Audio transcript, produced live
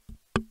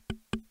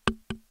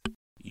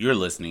You're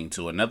listening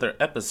to another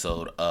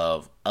episode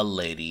of A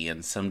Lady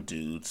and Some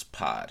Dudes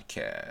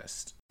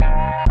podcast.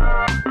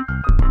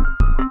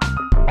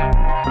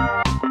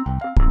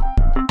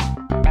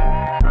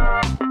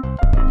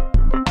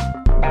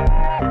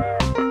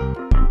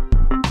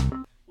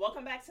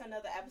 Welcome back to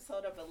another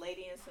episode of A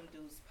Lady and Some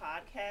Dudes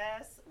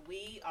podcast.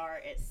 We are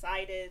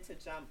excited to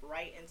jump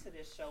right into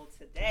this show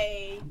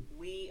today.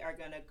 We are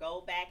going to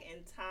go back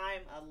in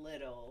time a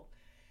little.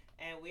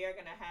 And we are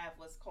going to have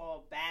what's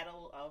called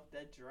Battle of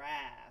the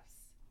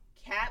Drafts.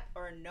 Cap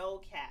or no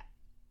cap?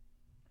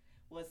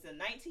 Was the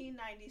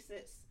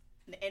 1996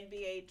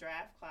 NBA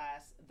draft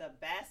class the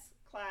best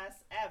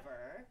class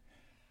ever?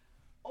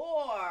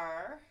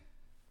 Or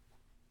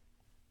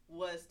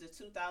was the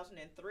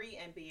 2003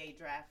 NBA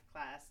draft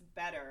class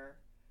better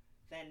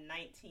than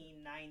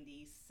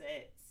 1996?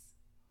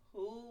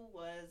 Who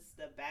was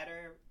the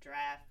better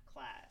draft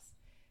class?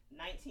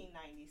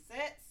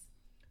 1996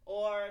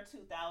 or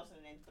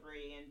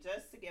 2003? And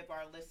just to give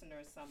our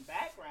listeners some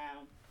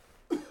background,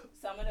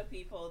 some of the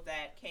people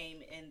that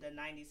came in the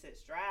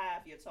 96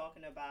 draft, you're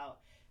talking about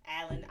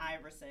Allen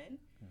Iverson.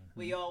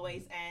 We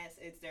always ask,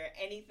 is there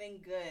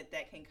anything good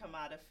that can come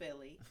out of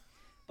Philly?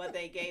 But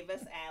they gave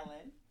us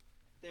Allen.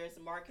 There's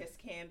Marcus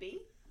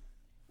Camby.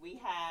 We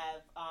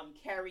have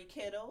Kerry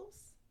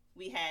Kittles.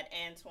 We had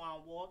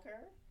Antoine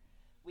Walker.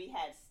 We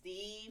had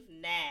Steve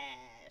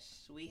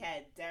Nash. We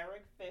had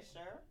Derek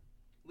Fisher.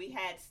 We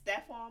had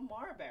Stephon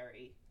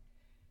Marbury.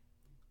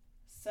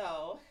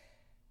 So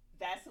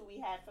that's who we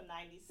had for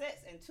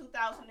 96. In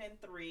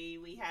 2003,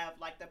 we have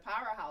like the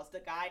powerhouse, the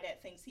guy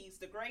that thinks he's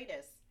the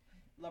greatest,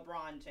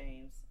 LeBron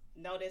James.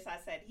 Notice I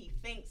said he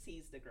thinks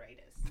he's the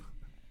greatest.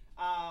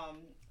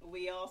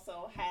 We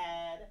also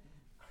had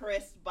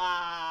Chris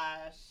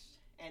Bosh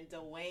and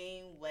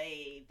Dwayne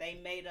Wade. They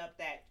made up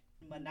that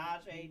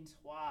menage a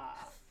trois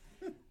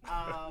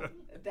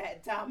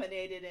that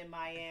dominated in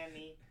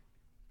Miami.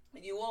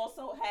 You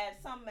also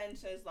had some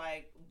mentions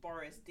like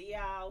Boris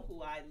Diaw,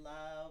 who I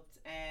loved,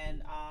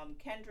 and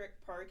Kendrick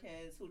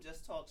Perkins, who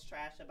just talks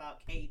trash about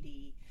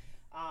KD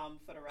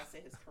for the rest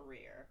of his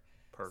career.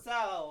 Perfect.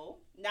 So,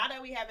 now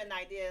that we have an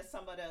idea of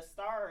some of the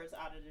stars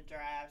out of the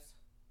drafts,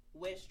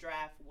 which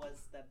draft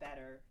was the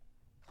better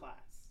class?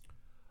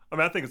 I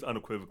mean, I think it's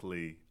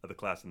unequivocally the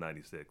class of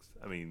 96.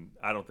 I mean,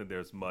 I don't think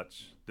there's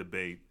much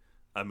debate.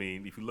 I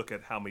mean, if you look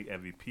at how many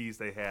MVPs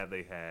they had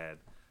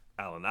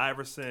Allen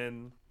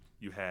Iverson,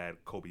 you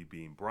had Kobe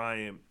Bean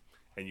Bryant,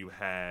 and you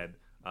had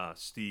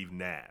Steve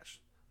Nash.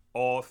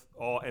 All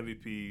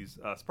MVPs.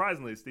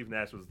 Surprisingly, Steve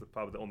Nash was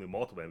probably the only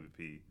multiple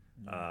MVP,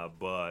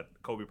 but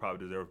Kobe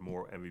probably deserved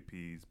more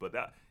MVPs. But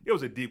it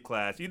was a deep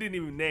class. You didn't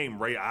even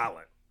name Ray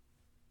Allen,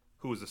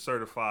 who was a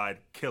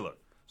certified killer.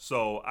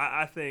 So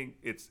I think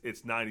it's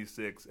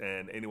 96,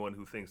 and anyone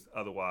who thinks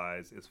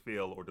otherwise is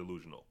fail or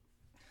delusional.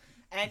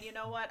 And you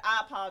know what?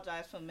 I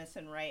apologize for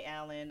missing Ray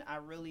Allen. I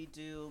really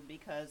do,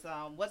 because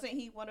wasn't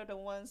he one of the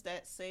ones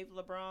that saved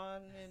LeBron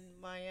in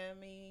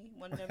Miami?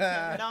 One of them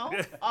two? No?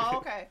 Oh,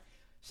 okay.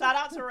 Shout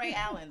out to Ray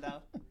Allen,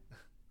 though.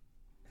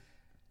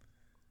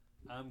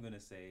 I'm going to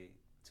say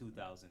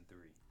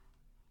 2003.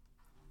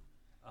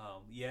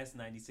 Yes,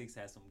 96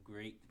 has some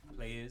great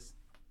players,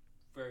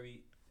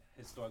 very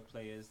historic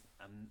players.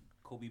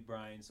 Kobe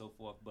Bryant, so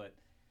forth, but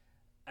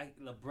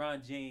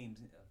LeBron James,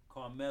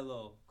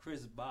 Carmelo,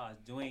 Chris Bosh,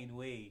 Dwayne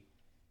Wade,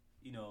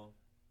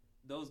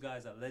 those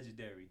guys are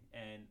legendary.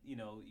 And,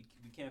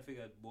 we can't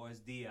figure out Boris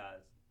Diaw,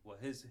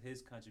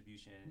 his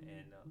contribution,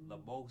 and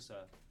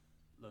Barbosa.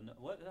 How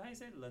you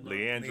say it?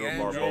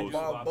 Leandro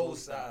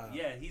Barbosa.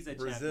 Yeah, he's a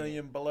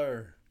Brazilian champion.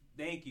 blur.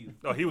 Thank you.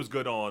 Oh, he was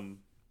good on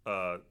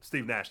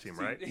Steve Nash team,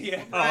 right?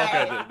 Yeah.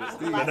 Oh,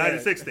 okay. The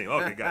 96 team.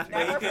 Okay, gotcha.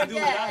 Never You can't do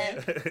it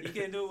without forget. him. You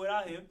can't do it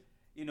without him.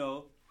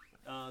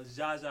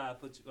 Zaza,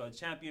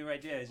 champion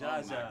right there.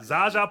 Zaza.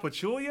 Zaza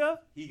Pachulia?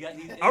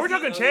 Are we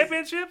talking is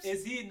championships?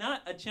 Is he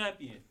not a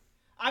champion?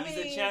 He's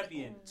a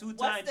champion. Two-time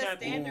what's the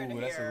champion. standard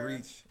Ooh, that's a here?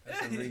 reach.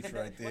 That's a reach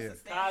right there.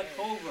 Todd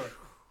Culver.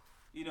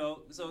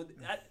 So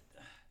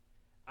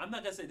I'm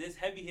not going to say there's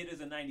heavy hitters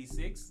in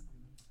 96,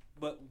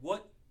 but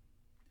what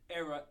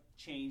era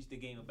changed the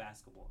game of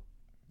basketball?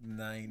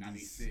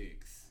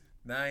 96.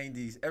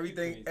 90s.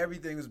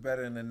 Everything was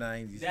better in the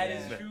 90s. That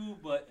is true,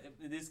 but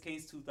in this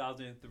case,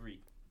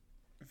 2003.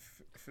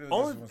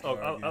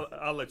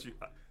 I'll let you.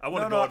 I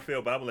want to go on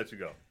Phil, but I'm gonna let you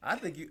go. I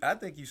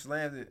think you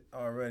slammed it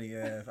already,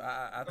 Av.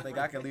 I think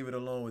I can leave it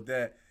alone with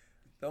that.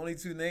 The only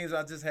two names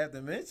I just have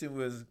to mention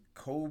was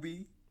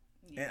Kobe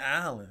and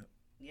Allen.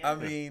 Yeah. I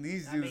mean,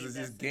 these dudes are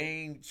just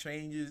game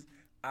changers,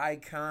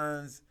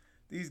 icons.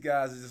 These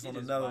guys are just on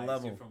another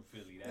level. From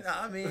Philly.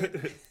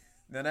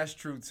 Now that's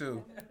true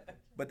too.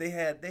 But they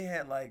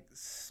had like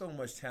so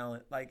much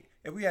talent. Like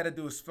if we had to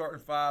do a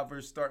starting five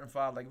versus starting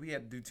five, like we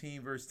had to do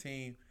team versus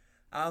team,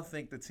 I don't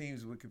think the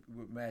teams would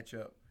match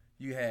up.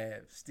 You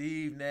had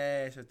Steve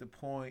Nash at the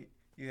point.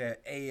 You had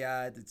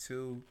AI at the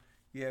 2.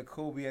 You had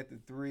Kobe at the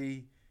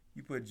 3.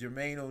 You put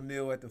Jermaine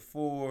O'Neal at the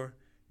 4.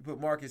 You put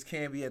Marcus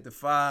Camby at the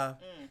 5.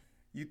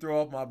 You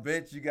throw off my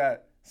bench, you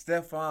got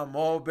Stephon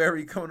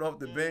Marbury coming off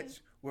the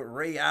bench with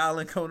Ray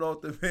Allen coming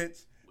off the bench,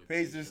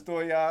 Peja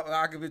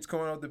Stojakovic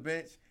coming off the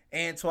bench,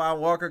 Antoine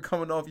Walker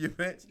coming off your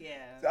bench. Yeah.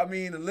 I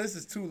mean, the list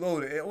is too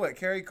loaded. And what,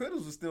 Kerry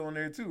Kittles was still on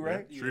there too,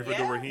 right? Sharif Yeah.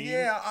 Abdul-Rahim.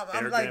 Yeah, I'm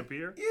Eric like,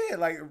 Dampier. yeah,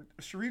 like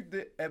Sharif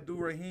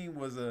Abdul-Rahim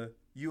was a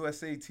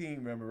USA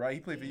team member, right? He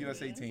played for the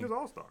USA He team. was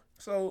all-star.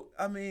 So,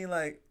 I mean,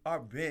 like, our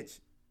bench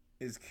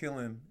is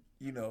killing,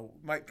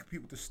 might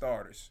compete with the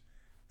starters.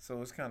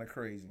 So it's kind of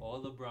crazy.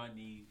 All LeBron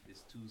needs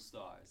is 2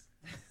 stars.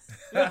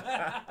 Wait,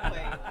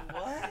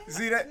 what?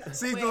 See the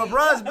Wait.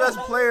 LeBron's best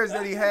players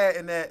that he had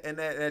in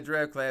that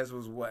draft class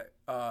was what?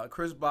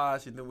 Chris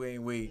Bosh and Dwayne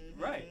Wade,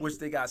 Right. which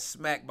they got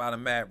smacked by the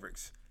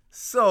Mavericks.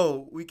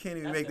 So we can't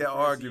even That's make their that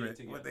first year argument.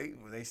 together.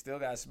 Well, they still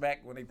got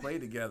smacked when they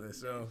played together.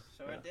 So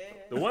Sure did.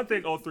 The one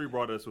thing 03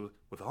 brought us was,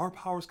 with our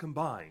powers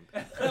combined.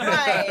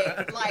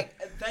 Right. Like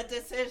the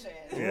decision.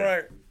 Yeah.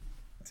 right,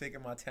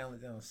 taking my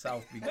talent down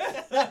South Beach.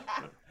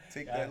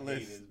 Take Y'all that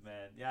list. haters,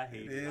 man. Y'all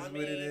haters. It is I what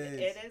mean, it is.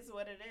 it is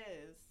what it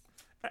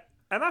is.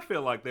 And I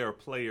feel like there are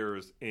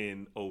players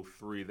in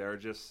 03 that are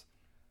just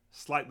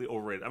slightly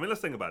overrated. I mean,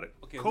 let's think about it.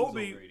 Okay, who's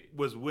Kobe overrated?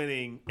 was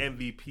winning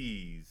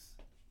MVPs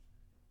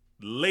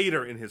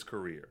later in his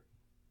career,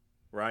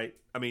 right?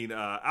 I mean,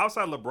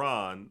 outside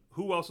LeBron,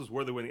 who else was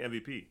worthy of winning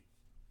MVP?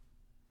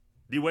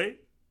 D-Wade?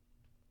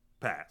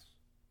 Pass.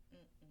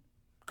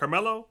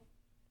 Carmelo?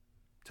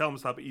 Tell him to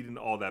stop eating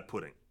all that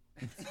pudding.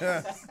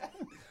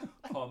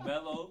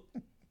 Carmelo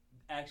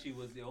actually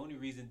was the only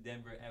reason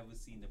Denver ever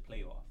seen the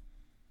playoff.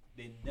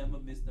 They never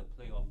missed a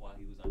playoff while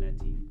he was on that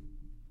team.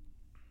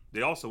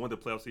 They also went to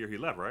the playoffs the year he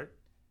left, right?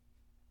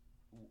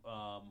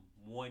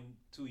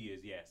 2 years,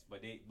 yes,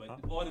 but Huh?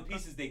 all the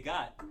pieces they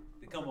got,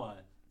 come on,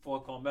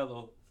 for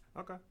Carmelo,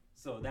 Okay.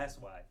 so that's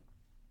why.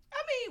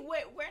 I mean,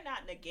 we're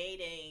not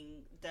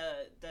negating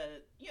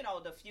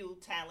the few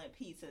talent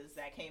pieces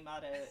that came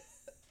out of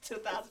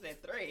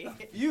 2003.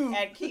 You.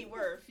 And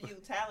keyword few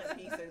talent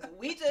pieces.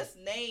 We just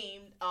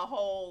named a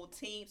whole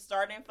team,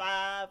 starting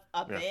 5, a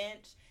Yeah.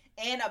 bench,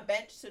 and a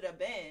bench to the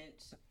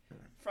bench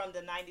from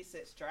the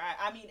 96 draft.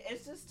 I mean,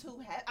 it's just too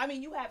heavy. I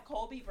mean, you have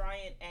Kobe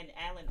Bryant and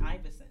Allen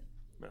Iverson.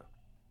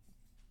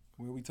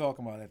 What are we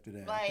talking about after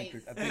that? Like,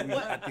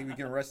 I think we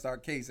can rest our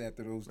case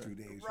after those 2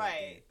 days.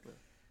 Right.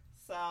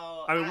 So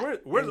I mean,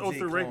 where's MJ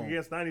 03 rank clone.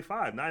 against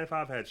 95?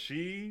 95 had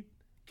Sheed,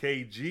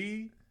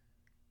 KG.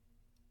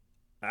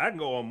 I can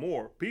go on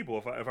more people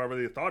if I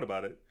really thought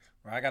about it.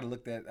 I gotta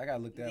look that yeah, one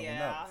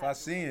up. If I'll I have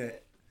to seen look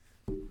it,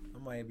 I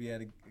might be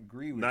able to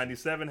agree with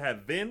 97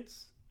 had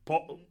Vince,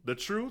 Paul, the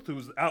Truth,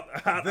 who's out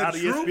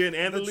you. of ESPN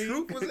and the league.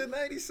 Truth was in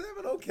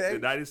 '97. Okay.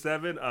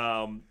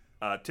 97,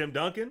 Tim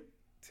Duncan.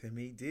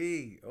 Timmy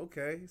D.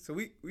 Okay. So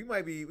we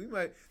might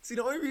see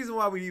the only reason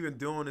why we even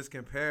doing this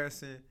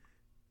comparison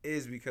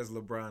is because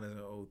LeBron is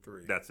in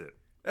 03. That's it.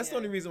 That's the Yeah.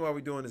 only reason why we're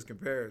doing this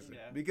comparison.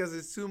 Yeah. Because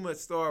it's too much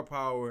star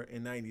power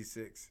in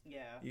 '96.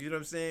 Yeah. You know what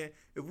I'm saying?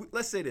 If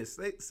let's say this,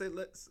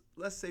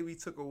 let's say we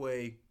took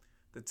away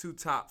the 2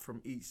 top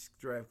from each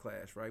draft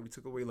class, right? We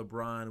took away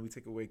LeBron and we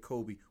took away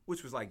Kobe,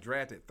 which was like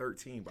drafted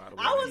 13, by the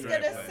way. I was in gonna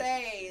draft class.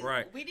 say,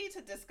 Right. we need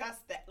to discuss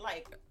that.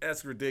 Like,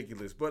 That's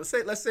ridiculous. But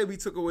let's say we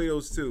took away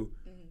those 2.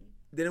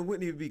 Then it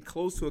wouldn't even be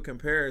close to a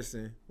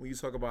comparison when you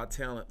talk about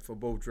talent for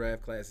both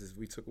draft classes.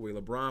 We took away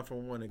LeBron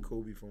from one and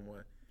Kobe from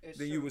one. it's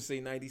Then true. you would say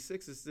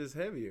 96 is just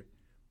heavier,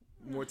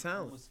 more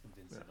talent. Almost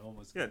convincing.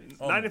 Almost Yeah,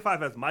 convincing.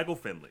 95 has Michael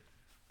Finley,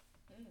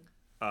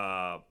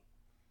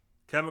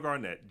 Kevin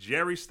Garnett,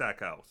 Jerry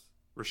Stackhouse,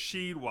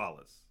 Rasheed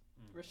Wallace.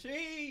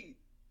 Rashid.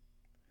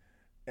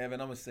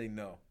 Evan, I'm gonna say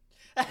no.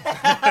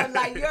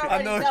 Like, you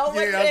already know what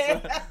it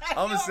is. I'm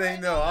gonna You say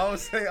already no. know.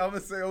 I'm gonna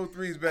say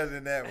 03 is better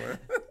than that one.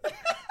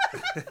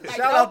 Like,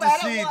 Shout no out to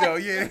matter Sheed what. though,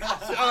 yeah.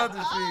 Shout out to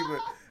Sheed,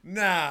 but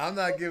nah, I'm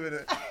not giving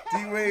it.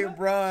 D-Wade and He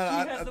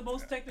Bron. has the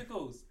most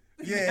technicals.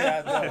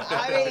 Yeah, I know.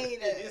 I mean,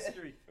 in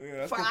history. Yeah,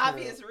 that's for good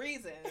obvious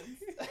reasons.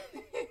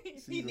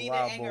 He a needed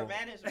wild anger boy.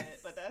 management,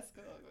 but that's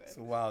cool. It's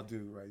a wild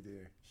dude right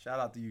there. Shout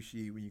out to you,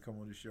 Sheed, when you come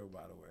on the show,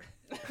 by the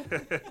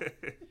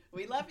way.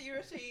 We love you,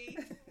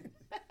 Rashid.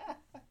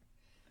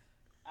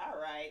 All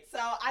right. So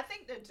I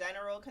think the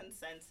general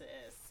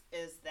consensus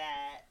is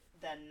that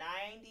the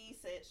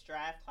 96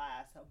 draft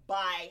class,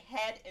 by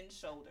head and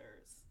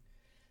shoulders,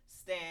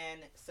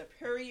 stand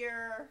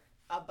superior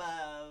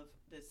above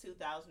the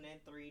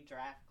 2003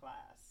 draft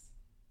class.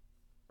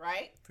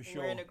 Right? For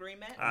sure. We're in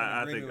agreement?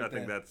 I agree think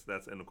with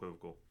that's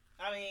unequivocal.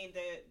 I mean,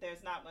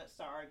 there's not much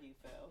to argue,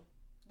 Phil.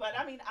 But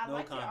I mean, I No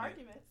like your comment.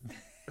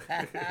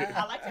 arguments.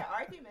 I like your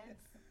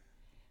arguments.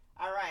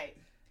 All right.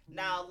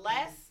 Now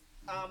let's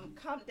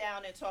come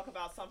down and talk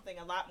about something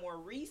a lot more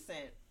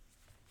recent.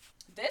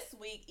 This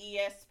week,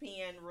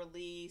 ESPN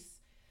released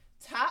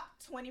top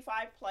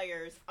 25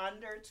 players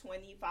under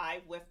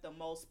 25 with the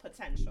most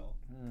potential.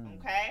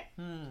 Okay?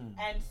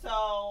 And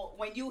so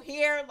when you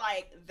hear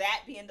like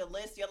that being the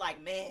list, you're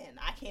like, man,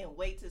 I can't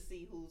wait to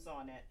see who's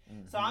on it.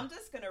 So I'm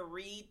just going to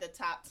read the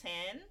top 10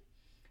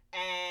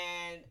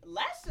 and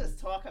let's just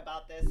talk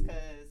about this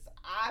because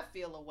I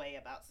feel a way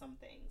about some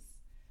things.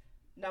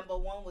 Number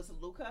 1 was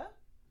Luka.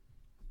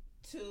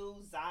 2,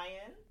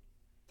 Zion.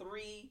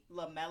 3,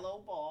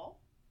 LaMelo Ball.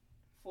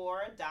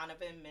 4,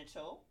 Donovan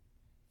Mitchell.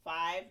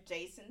 5,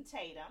 Jason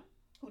Tatum,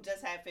 who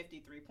just had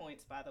 53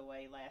 points, by the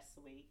way, last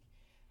week.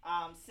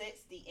 6,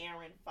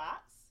 De'Aaron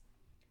Fox.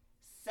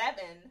 7,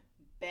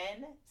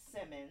 Ben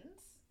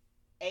Simmons.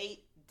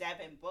 8,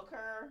 Devin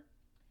Booker.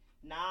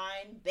 9,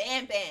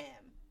 Bam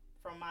Bam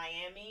from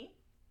Miami.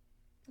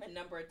 And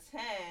number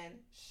 10,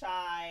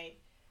 Shai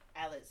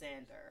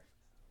Alexander.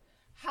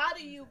 How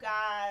do you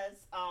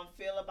guys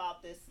feel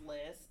about this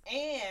list?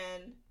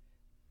 And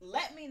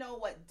let me know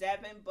what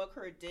Devin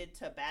Booker did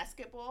to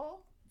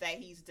basketball that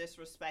he's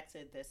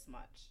disrespected this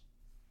much.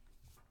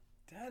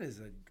 That is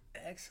an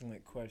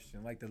excellent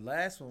question. Like the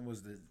last one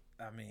was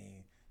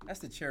that's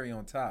the cherry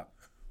on top.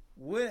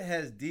 What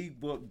has D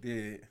Book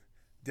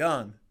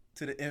done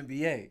to the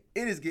NBA?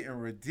 It is getting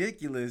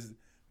ridiculous,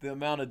 the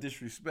amount of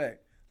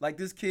disrespect. Like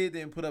this kid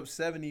didn't put up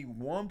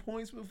 71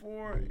 points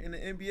before in the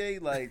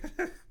NBA,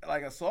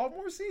 like a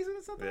sophomore season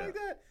or something like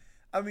that.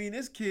 I mean,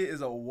 this kid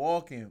is a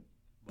walking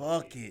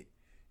bucket.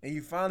 And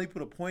you finally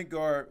put a point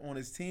guard on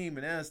his team,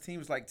 and now his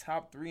team is like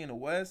top 3 in the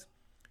West,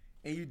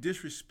 and you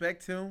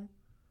disrespect him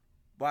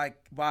by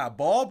a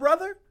ball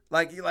brother?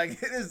 Like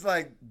it is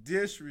like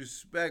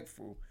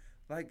disrespectful.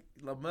 Like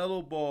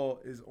LaMelo Ball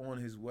is on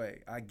his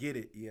way. I get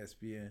it,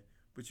 ESPN,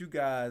 but you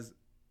guys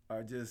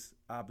are just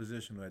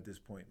oppositional at this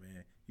point,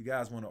 man. You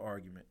guys want an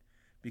argument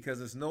because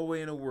there's no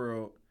way in the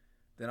world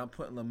that I'm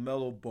putting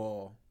LaMelo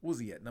Ball. What was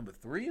he at? Number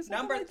 3 or something?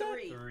 Number like that?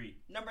 3.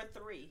 Number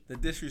 3. The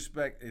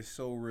disrespect is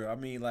so real. I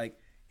mean, like,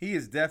 he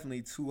is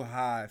definitely too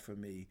high for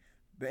me.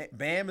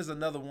 Bam is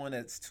another one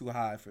that's too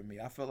high for me.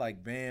 I feel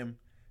like Bam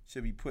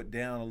should be put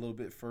down a little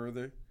bit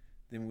further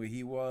than where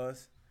he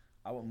was.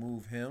 I would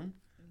move him.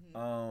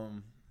 Mm-hmm.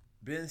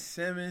 Ben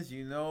Simmons,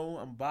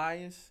 I'm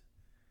biased,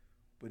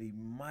 but he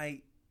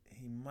might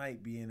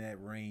be in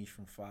that range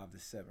from 5 to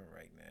 7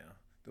 right now.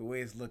 The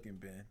way it's looking,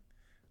 Ben.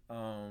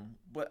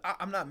 But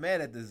I'm not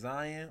mad at the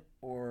Zion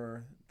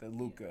or the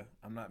Luka.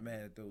 I'm not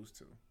mad at those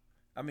two.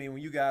 I mean,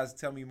 when you guys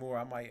tell me more,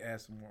 I might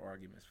add some more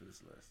arguments for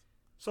this list.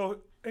 So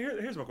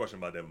here's my question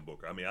about Devin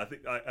Booker. I mean, I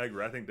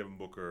agree. I think Devin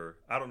Booker,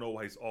 I don't know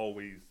why he's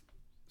always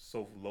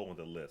so low on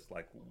the list.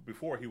 Like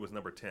before, he was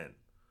number 10.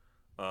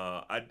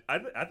 I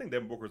think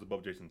Devin Booker is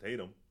above Jason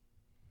Tatum.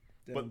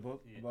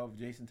 Above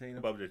Jason Tatum?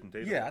 Above Jason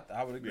Tatum. Yeah,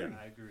 I would agree. Yeah.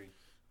 I agree.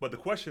 But the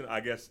question, I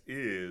guess,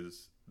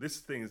 is this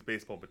thing is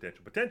based upon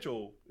potential.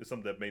 Potential is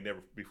something that may never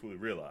be fully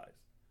realized.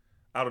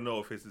 I don't know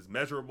if his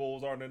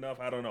measurables aren't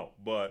enough. I don't know.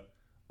 But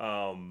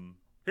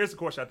here's the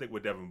question I think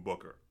with Devin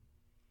Booker.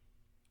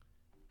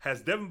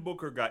 Has Devin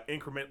Booker got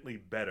incrementally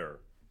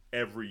better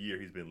every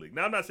year he's been in the league?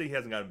 Now, I'm not saying he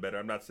hasn't gotten better.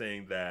 I'm not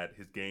saying that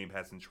his game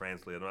hasn't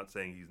translated. I'm not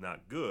saying he's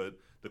not good.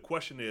 The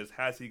question is,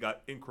 has he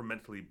got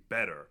incrementally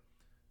better,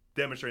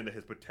 demonstrating that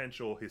his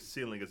potential, his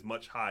ceiling is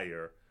much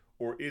higher,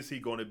 or is he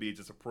going to be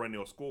just a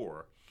perennial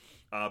scorer?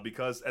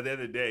 Because at the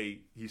end of the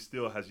day, he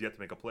still has yet to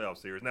make a playoff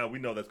series. Now, we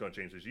know that's going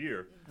to change this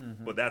year,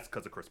 but that's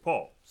because of Chris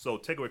Paul. So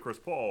take away Chris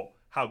Paul,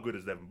 how good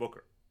is Devin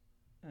Booker?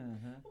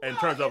 In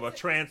terms of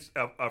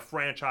a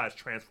franchise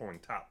transforming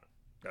talent.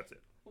 That's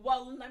it.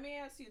 Well, let me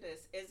ask you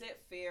this. Is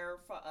it fair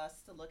for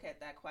us to look at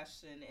that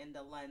question in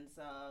the lens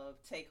of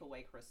take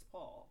away Chris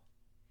Paul?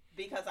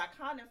 Because I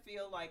kind of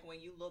feel like when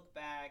you look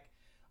back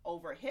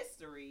over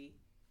history,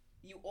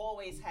 you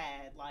always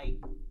had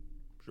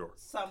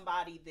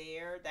somebody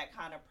there that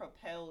kind of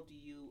propelled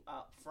you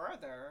up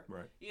further.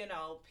 Right.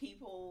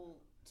 People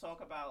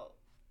talk about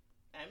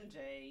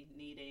MJ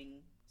needing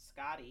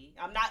Scotty.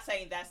 I'm not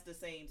saying that's the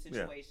same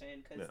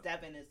situation because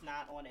Devin is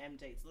not on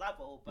MJ's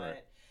level,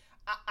 but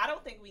I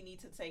don't think we need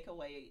to take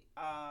away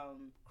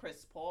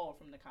Chris Paul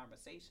from the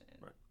conversation.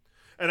 Right.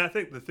 And I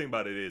think the thing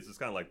about it is, it's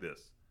kind of like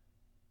this.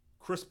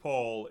 Chris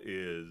Paul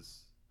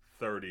is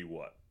 30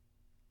 what?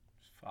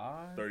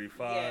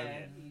 35?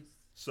 Yeah.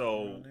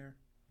 So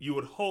you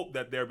would hope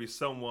that there'd be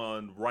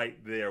someone right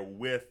there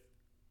with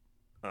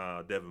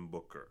Devin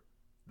Booker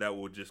that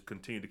will just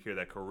continue to carry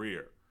that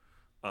career.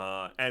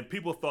 And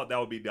people thought that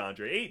would be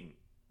DeAndre Ayton.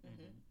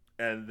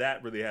 Mm-hmm. And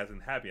that really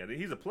hasn't happened. I mean,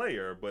 he's a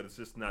player, but it's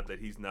just not that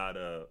he's not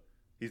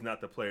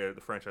the player,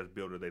 the franchise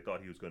builder they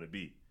thought he was going to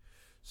be.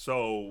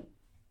 So,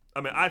 I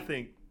mean, I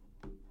think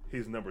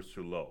his number's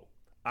too low.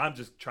 I'm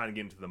just trying to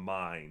get into the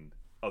mind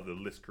of the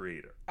list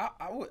creator.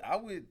 I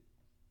would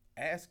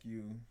ask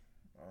you,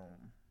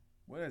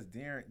 what is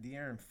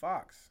De'Aaron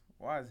Fox?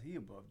 Why is he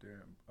above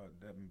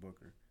Devin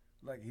Booker?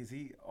 Like, has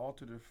he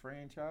altered the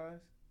franchise?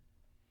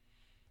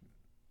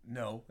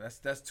 No,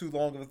 that's too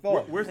long of a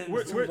thought. Where's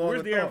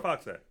De'Aaron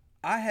Fox at?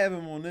 I have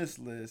him on this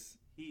list.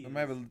 I I'm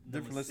having a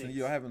different list than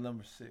you. I have him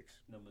number 6.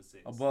 Number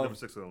 6. Above number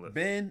 6 on the list.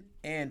 Ben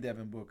and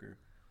Devin Booker,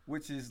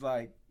 which is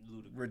like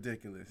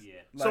ridiculous.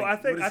 Yeah. Like, So I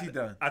think what has he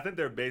done? I think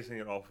they're basing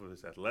it off of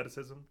his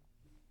athleticism,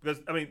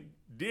 because I mean,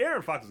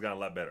 De'Aaron Fox has gotten a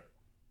lot better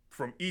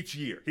from each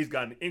year. He's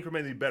gotten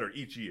incrementally better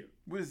each year.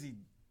 What has he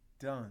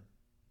done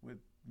with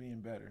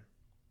being better?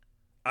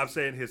 I'm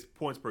saying his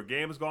points per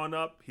game has gone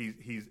up.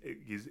 His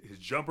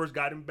jumper's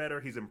gotten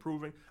better. He's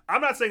improving. I'm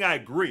not saying I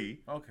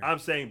agree. Okay. I'm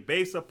saying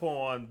based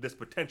upon this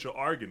potential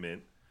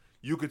argument,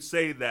 you could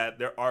say that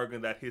they're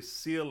arguing that his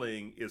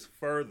ceiling is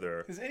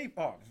further. Has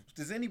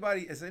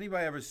anybody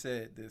ever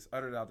said this,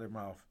 uttered out their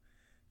mouth?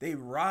 They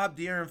robbed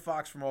De'Aaron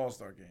Fox from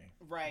All-Star game.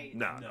 Right.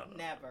 No.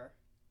 Never.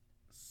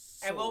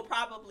 So, And we'll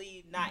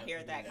probably not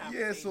hear that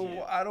conversation. yeah,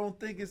 so I don't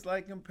think it's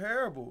like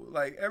comparable.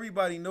 Like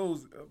everybody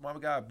knows, my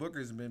guy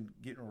Booker's been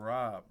getting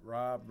robbed.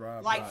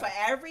 Like for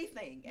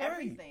everything.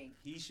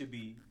 He should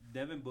be.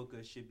 Devin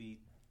Booker should be,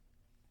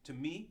 to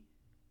me,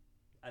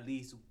 at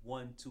least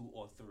 1, 2,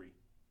 or 3.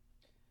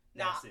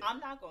 Now, I'm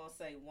not going to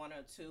say 1 or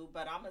 2,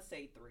 but I'm going to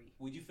say 3.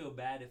 Would you feel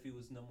bad if he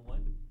was number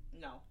 1?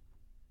 No.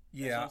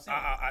 Yeah,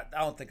 I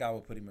don't think I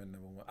would put him at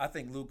number 1. I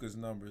think Luka's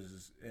numbers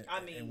is,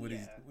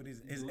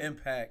 his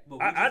impact.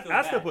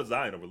 I still put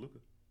Zion over Luka.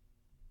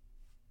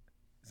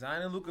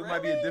 Zion and Luka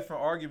might be a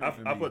different argument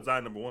for me. I put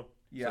Zion number 1.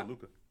 Yeah, so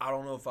Luka. I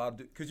don't know if I'll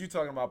do, because you're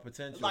talking about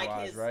potential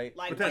wise, right?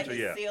 Like potential, what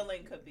his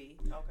ceiling could be.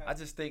 Okay. I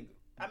just think.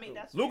 I mean,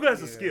 that's Luka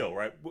has a skill,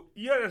 right?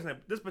 You understand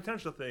this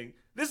potential thing.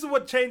 This is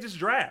what changes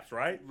drafts,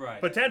 right? Right.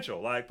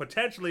 Potential, like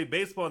potentially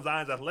based upon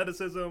Zion's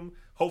athleticism.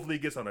 Hopefully, he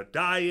gets on a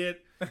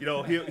diet. You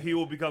know, he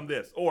will become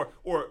this, or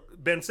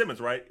Ben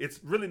Simmons, right? It's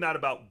really not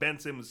about Ben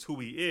Simmons who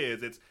he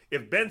is. It's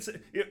if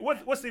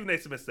what Stephen A.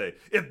 Smith say?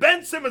 If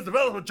Ben Simmons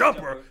develops a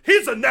jumper,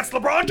 he's the next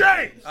LeBron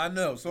James. I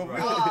know. So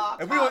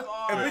if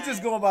we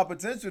just going by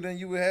potential, then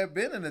you would have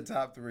been in the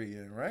top 3,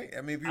 right?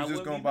 I mean, if you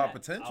just going by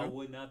potential, I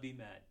would not be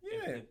mad.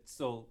 Yeah.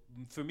 So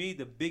for me,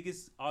 the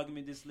biggest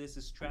argument this list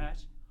is trash.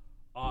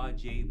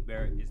 R.J.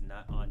 Barrett is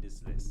not on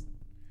this list.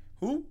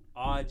 Who?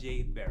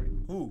 R.J. Barrett.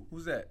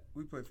 Who's that?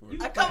 We play for.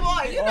 Come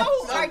on, you know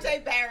who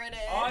R.J. Barrett is.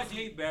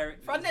 R.J.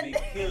 Barrett From has the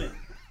been killing.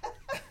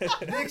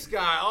 Knicks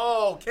guy.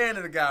 Oh,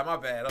 Canada guy. My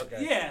bad.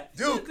 Okay. Yeah.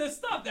 Duke.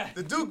 Stop that.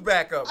 The Duke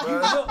backup,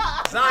 bro.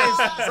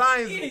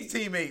 Zion's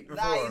teammate before.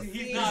 Nice.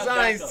 He's not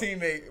Zion's backup.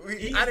 teammate.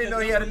 He's I didn't know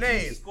he had a the number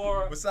 2 name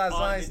scorer besides on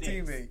Zion's the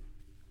Knicks. teammate.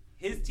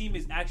 His team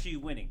is actually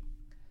winning.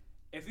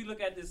 If you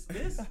look at this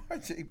list,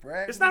 R.J.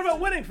 Bragg. It's not about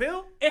winning,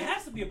 Phil. it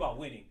has to be about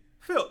winning.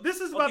 Phil, this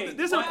is about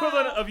this is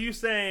equivalent of you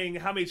saying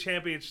how many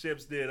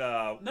championships did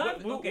what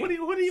do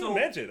you even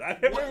mention? I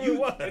never remember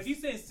what it was. If you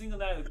say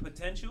single out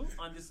potential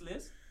on this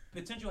list,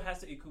 potential has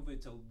to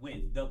equivalent to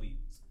win W's.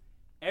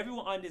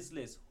 Everyone on this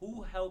list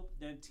who has helped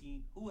their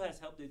team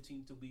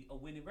to be a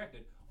winning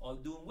record or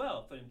doing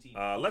well for their team.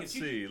 Let's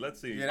see.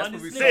 Yeah, that's On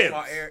what we this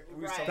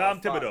talking list. about. Tom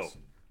Thibodeau.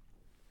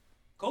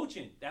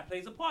 Coaching, that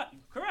plays a part,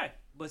 correct.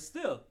 But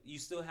still, you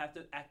still have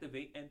to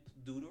activate and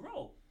do the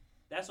role.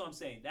 That's what I'm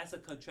saying. That's a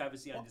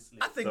controversy on this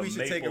list. I think The we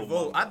should take a maple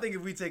vote. mama. I think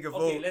if we take a Okay,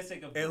 vote, let's take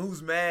a vote. and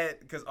who's mad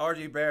because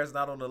R.J. Barrett's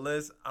not on the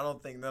list, I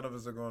don't think none of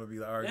us are going to be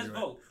the argument.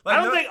 vote. Like,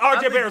 I don't think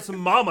R.J. Barrett's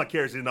mama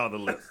carries it on the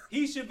list.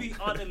 He should be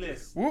on the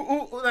list. Who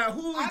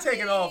are we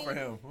taking off for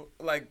him?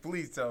 Like,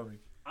 please tell me.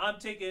 I'm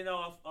taking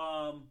off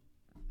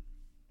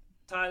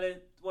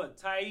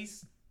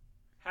Tyrese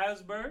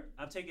Harrisburg.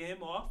 I'm taking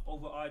him off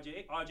over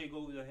RJ. RJ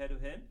goes ahead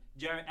of him.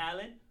 Jared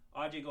Allen.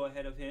 RJ go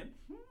ahead of him.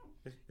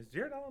 Is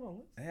Jared Allen on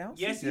the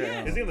list? Yes, he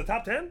is. Is he in the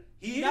top 10?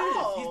 He No,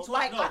 is. He's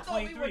I thought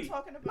 23. we were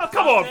talking Oh, about.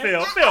 come on, Top 10?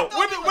 Phil. I Phil, thought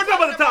we're we talking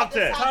about the top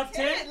 10. Top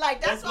 10? Like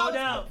that's Let's why I go was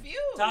down. confused.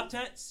 Top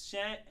 10.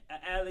 Shan,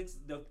 Alex.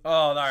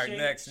 All right, Shane-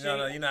 next. No,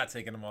 Shane- you're not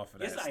taking him off for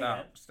that. Yes, I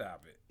am.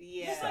 Stop it.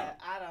 Yeah,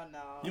 I don't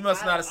know. You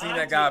must not have seen I'm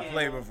that guy taking-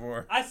 play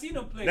before. I seen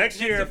him play.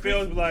 Next year, to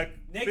Phil's Chris- like,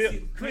 next Phil,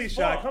 year, please, Chris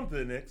Shy, Paul. come to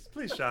the Knicks.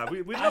 Please, Shy.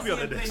 We I love see you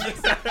on him the play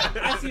Knicks.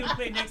 I see him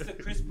play next to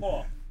Chris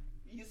Paul.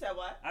 You said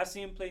what? I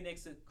see him play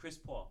next to Chris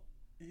Paul.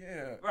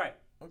 Yeah. Right.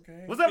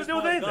 Okay. What's that to Chris do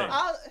with Paul's anything?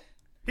 gone.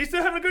 He's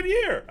still having a good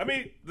year. I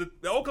mean, the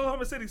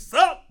Oklahoma City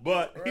sucked,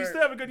 but he's Right.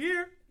 still having a good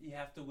year. You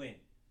have to win.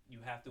 You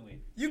have to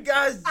win. You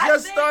guys I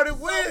just think started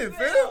so, winning,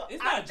 Phil. Phil.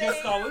 It's I not just think-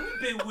 starting.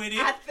 We've been winning.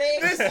 I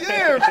think This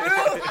year,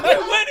 Phil.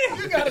 We're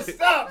winning. You gotta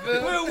stop,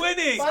 Phil. We're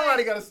winning.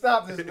 Somebody gotta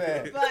stop this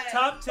man. but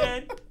Top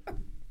 10.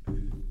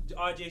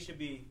 RJ should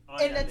be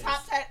on in the that top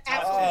list. 10, Top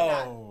absolutely 10.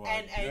 not. Oh,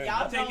 And goodness.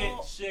 y'all I'm taking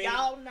know, Shea.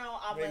 y'all know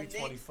I'm a Maybe Knicks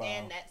 25.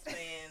 and Nets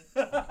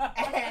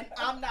fan, and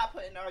I'm not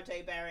putting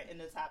RJ Barrett in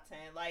the top 10.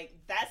 Like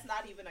that's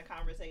not even a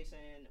conversation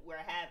we're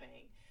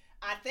having.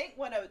 I think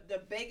one of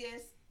the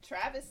biggest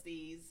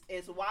travesties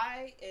is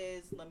why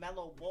is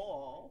LaMelo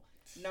Ball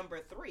number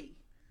 3?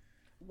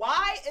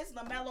 Why is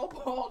LaMelo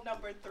Ball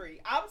number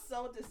 3? I'm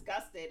so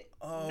disgusted.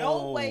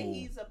 No Oh. way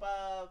he's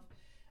above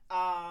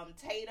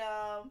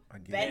Tatum,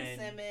 Again. Ben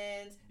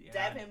Simmons, Yeah,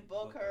 Devin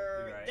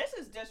Booker. you're right. This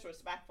is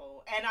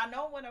disrespectful. And I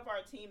know one of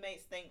our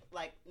teammates think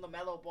like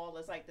LaMelo Ball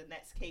is like the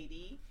next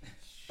KD,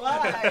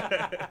 but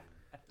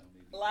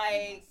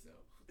like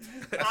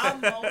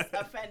I'm most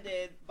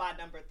offended by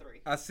number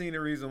 3. I seen the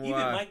reason Even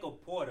why. Michael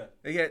Porter.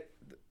 They got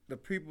the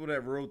people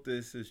that wrote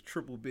this is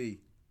Triple B.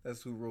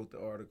 That's who wrote the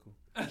article.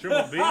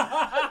 Triple B.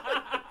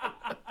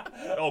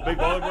 Oh, Big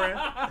Baller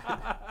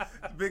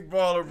Brand. Big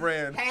Baller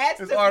Brand. Has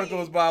This to article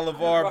be. is by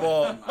LeVar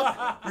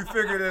Ball. We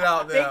figured it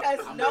out now.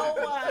 Because no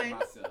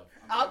one.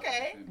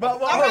 Okay.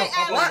 But All right,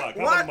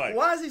 Alex.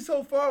 why is he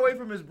so far away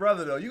from his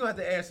brother though? You gonna have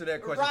to answer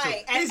that question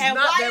Right. too. And- He's and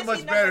not why that is much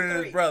he better number than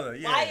his 3? brother.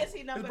 Yeah. Why is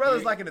he number His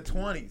brother's 3? like in the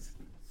 20s.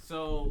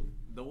 So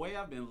the way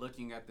I've been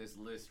looking at this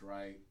list,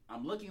 right?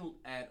 I'm looking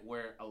at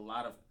where a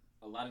lot of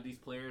a lot of these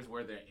players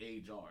where their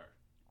age are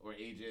or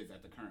age is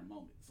at the current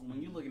moment. So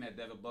when you're looking at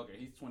Devin Booker,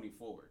 he's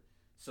 24.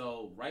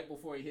 So right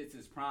before he hits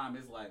his prime,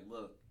 it's like,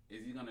 look,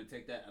 is he going to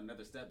take that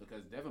another step?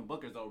 Because Devin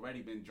Booker's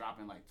already been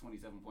dropping like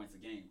 27 points a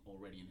game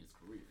already in his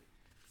career.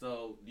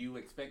 So do you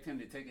expect him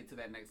to take it to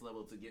that next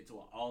level to get to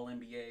an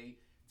All-NBA,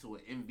 to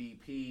an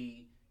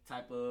MVP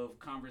type of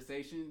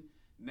conversation?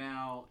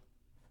 Now,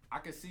 I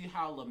can see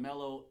how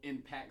LaMelo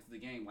impacts the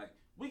game. Like,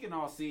 we can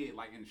all see it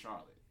like in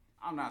Charlotte.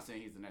 I'm not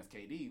saying he's the next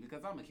KD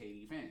because I'm a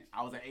KD fan.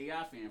 I was an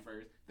AI fan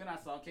first. Then I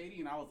saw KD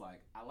and I was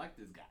like, I like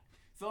this guy.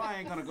 So I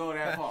ain't going to go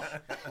that far.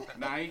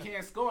 Now, he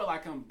can't score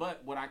like him,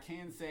 but what I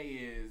can say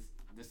is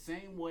the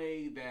same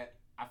way that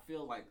I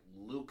feel like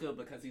Luka,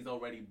 because he's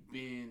already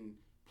been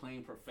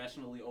playing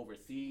professionally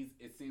overseas,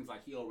 it seems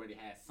like he already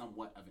has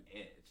somewhat of an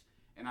edge.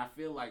 And I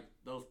feel like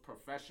those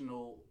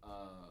professional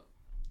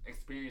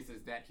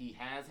experiences that he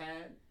has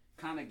had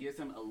kind of gives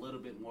him a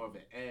little bit more of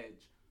an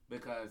edge,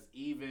 because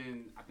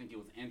even, I think it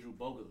was Andrew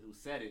Bogut who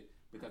said it,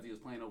 because he was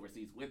playing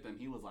overseas with them,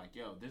 he was like,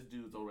 yo, this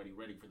dude's already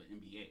ready for the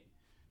NBA.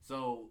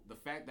 So the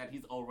fact that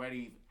he's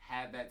already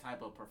had that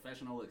type of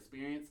professional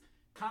experience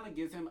kind of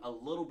gives him a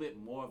little bit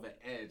more of an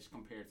edge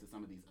compared to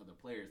some of these other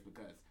players,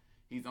 because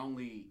he's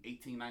only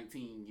 18,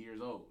 19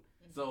 years old.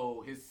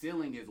 So his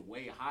ceiling is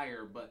way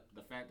higher, but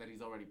the fact that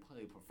he's already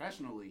played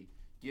professionally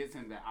gives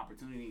him that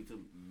opportunity to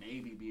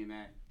maybe be in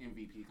that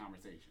MVP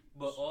conversation.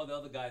 But all the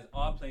other guys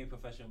are playing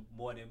professional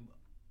more than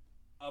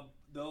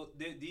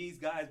these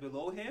guys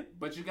below him.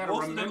 But you gotta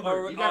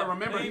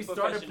remember, he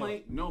started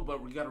playing. No,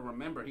 but we gotta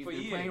remember he's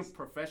been playing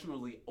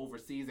professionally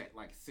overseas at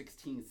like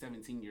 16,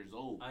 17 years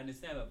old. I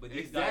understand that, but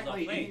these guys are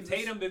playing.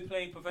 Tatum been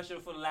playing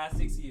professional for the last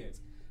 6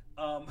 years.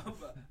 Bam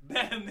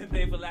been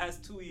playing for the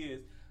last 2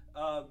 years.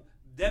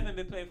 Devin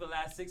been playing for the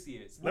last 6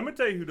 years. Let me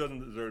tell you who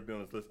doesn't deserve to be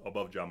on this list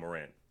above John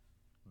Morant.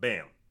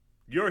 Bam.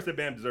 You already said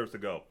Bam deserves to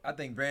go. I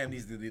think Bam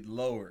needs to be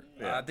lower.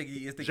 Yeah. I think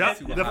he's too the high.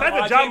 fact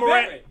that John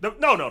Morant,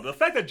 the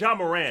fact that John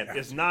Morant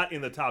is not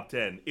in the top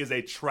 10 is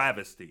a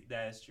travesty.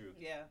 That is true.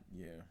 Yeah.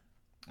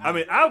 I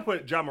mean, I would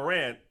put John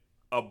Morant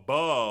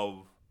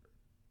above.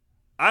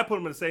 I put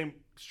him in the same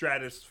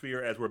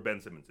stratosphere as where Ben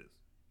Simmons is.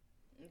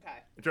 Okay.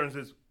 In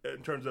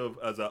terms of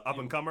as an up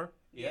and comer.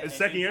 Yeah. His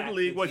second year in the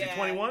league, was he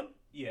 21?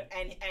 Yeah.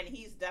 And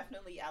he's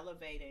definitely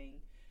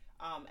elevating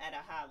at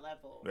a high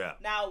level. Yeah.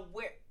 Now,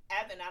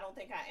 Evan, I don't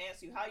think I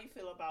asked you, how you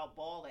feel about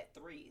Ball at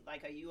 3?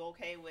 Like, are you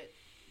okay with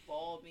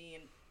Ball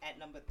being at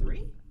number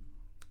 3?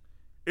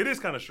 It is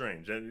kind of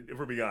strange, and if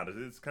we're being honest,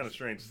 it's kind of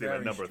strange to see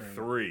like number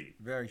 3.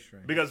 Very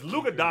strange. Because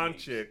Luka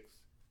Doncic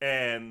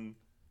and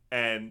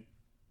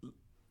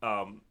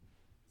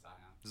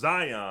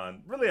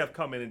Zion really have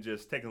come in and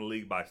just taken the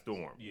league by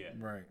storm. Yeah.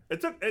 Right.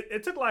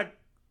 It took like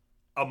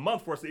a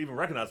month for us to even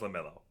recognize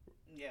LaMelo.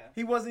 Yeah.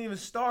 He wasn't even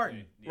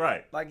starting. Yeah.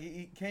 Right. Like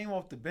he came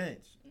off the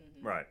bench.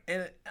 Right.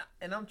 And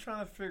I'm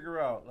trying to figure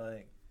out,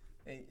 like,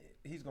 and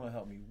he's gonna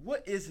help me.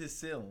 What is his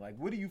ceiling? Like,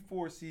 what do you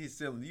foresee his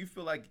ceiling? Do you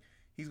feel like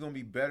he's gonna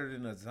be better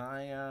than a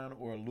Zion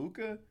or a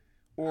Luka,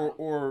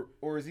 or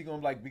is he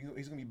gonna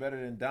he's gonna be better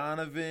than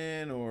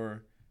Donovan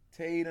or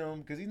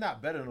Tatum? Because he's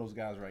not better than those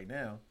guys right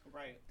now.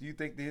 Right. Do you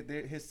think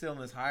his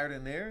ceiling is higher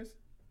than theirs?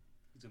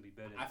 He's gonna be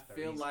better. I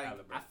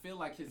feel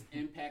like his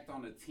impact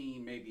on the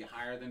team may be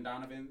higher than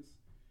Donovan's,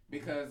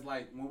 because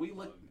like when we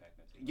look.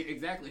 Yeah,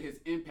 exactly, his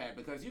impact,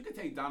 because you could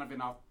take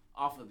Donovan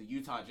off of the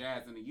Utah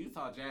Jazz, and the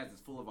Utah Jazz is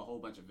full of a whole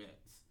bunch of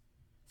vets.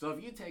 So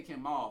if you take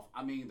him off,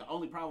 I mean, the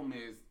only problem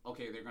is,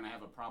 okay, they're going to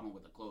have a problem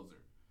with the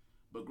closer.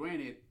 But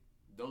granted,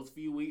 those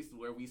few weeks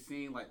where we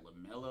seen like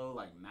LaMelo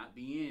like not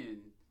be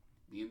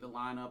in the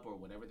lineup or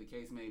whatever the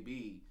case may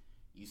be,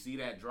 you see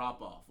that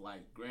drop off.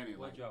 Like, granted,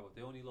 What like, drop off?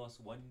 They only lost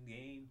 1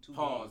 game, 2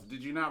 pause. games.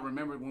 Did you not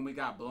remember when we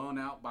got blown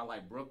out by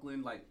like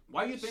Brooklyn? Like,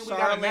 why you think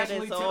Charlotte we got a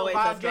nationally is always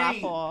televised a drop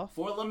game off.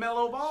 for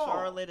LaMelo Ball?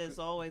 Charlotte is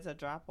always a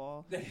drop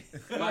off.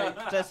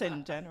 Like, Just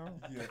in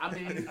general. I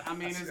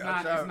mean, it's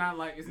Yeah, not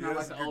like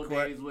that's the a good old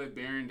question. days with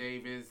Baron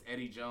Davis,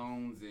 Eddie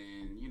Jones,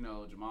 and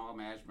Jamal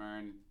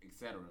Mashburn,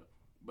 etc.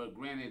 But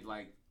granted,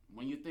 like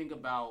when you think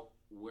about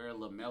where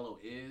LaMelo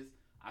is,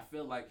 I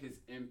feel like his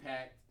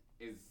impact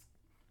is.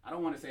 I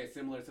don't want to say it's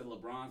similar to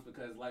LeBron's,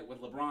 because like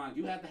with LeBron,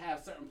 you have to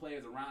have certain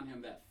players around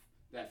him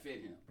that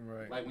fit him.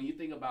 Right. Like when you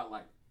think about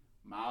like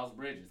Miles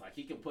Bridges, like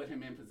he can put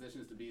him in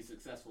positions to be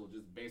successful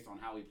just based on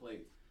how he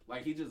plays.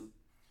 Like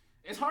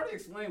it's hard to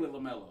explain with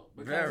LaMelo,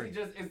 because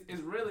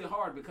it's really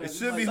hard, because It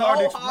should like, be so hard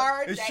to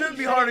hard explain. It that should he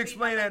be hard to shouldn't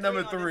explain be at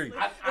number number three 3.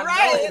 on I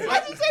Right, know, that's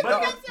what you said,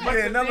 but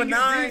because the number thing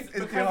 9 this, is too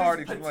because hard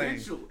to it's explain.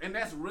 potential, and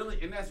that's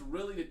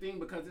really the thing,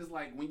 because it's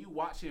like when you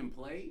watch him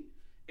play,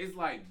 it's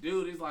like,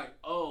 dude, it's like,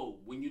 oh,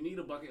 when you need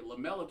a bucket,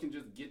 LaMelo can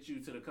just get you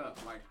to the cup.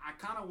 Like, I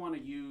kind of want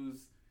to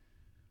use.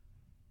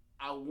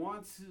 I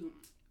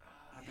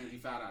think he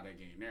fouled out that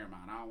game. Never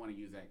mind. I don't want to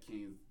use that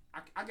Kings.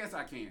 I guess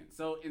I can.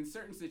 So in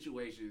certain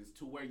situations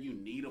to where you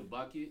need a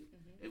bucket,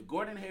 if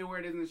Gordon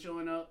Hayward isn't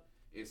showing up,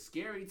 if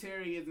Scary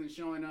Terry isn't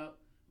showing up,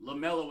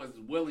 LaMelo is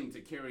willing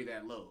to carry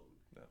that load.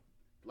 Yeah.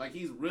 Like,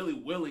 he's really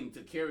willing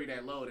to carry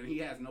that load, and he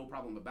has no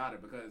problem about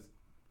it, because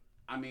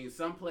I mean,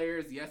 some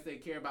players, yes, they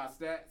care about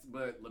stats,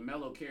 but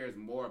LaMelo cares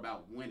more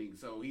about winning.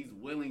 So he's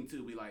willing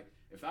to be like,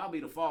 if I'll be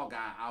the fall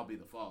guy, I'll be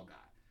the fall guy.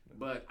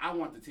 But I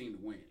want the team to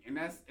win, and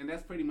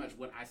that's pretty much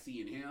what I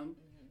see in him.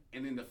 Mm-hmm.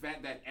 And then the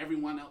fact that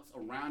everyone else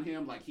around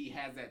him, like he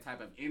has that type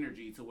of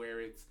energy to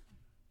where it's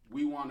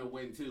we want to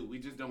win too. We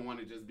just don't want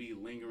to just be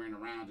lingering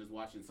around just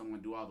watching someone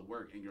do all the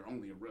work, and you're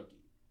only a rookie.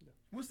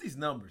 What's these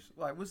numbers?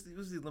 Like, what's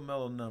these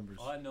LaMelo numbers?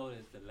 All I know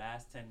is the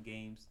last 10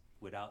 games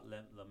without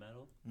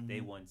LaMelo,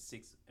 they won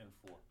 6-4.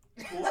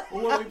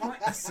 Who are we playing?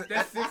 That's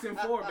 6-4.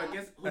 But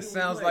guess who that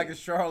sounds like a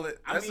Charlotte.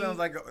 Sounds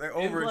like they're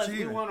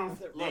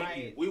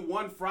overachieving. We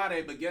won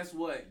Friday, but guess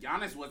what?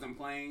 Giannis wasn't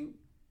playing.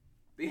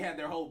 They had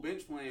their whole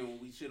bench playing when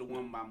we should have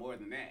won by more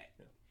than that.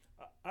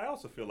 Yeah. I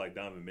also feel like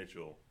Donovan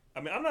Mitchell. I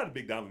mean, I'm not a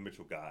big Donovan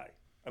Mitchell guy.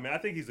 I mean, I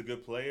think he's a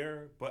good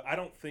player, but I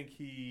don't think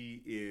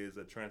he is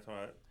a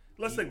transfer.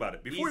 Let's think about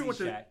it. Before he went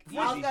to, I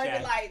was gonna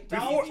be like,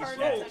 don't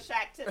turn into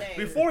Shaq today.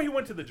 Before he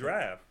went to the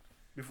draft,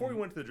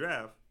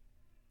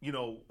 you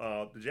know,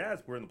 the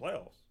Jazz were in the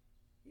playoffs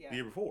the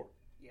year before.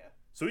 Yeah.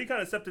 So he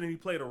kind of stepped in and he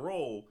played a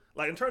role.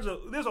 Like in terms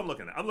of, this is what I'm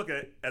looking at. I'm looking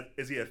at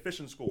is he an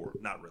efficient scorer?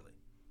 Not really.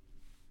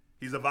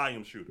 He's a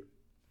volume shooter.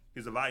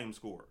 He's a volume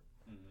scorer.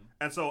 Mm-hmm.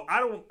 And so I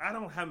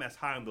don't have him as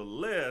high on the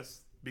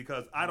list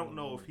because I don't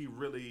know if he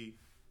really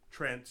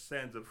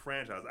transcends a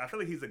franchise. I feel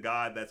like he's a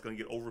guy that's going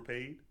to get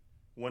overpaid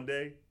one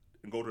day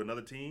and go to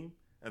another team,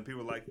 and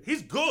people are like,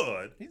 he's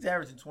good. He's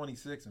averaging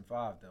 26 and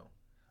 5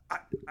 though.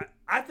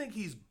 I think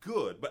he's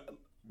good, but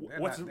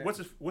what's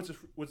his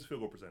field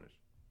goal percentage?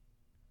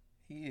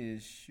 He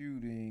is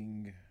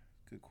shooting.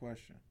 Good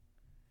question.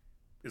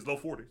 It's low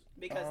 40s.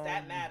 Because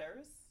that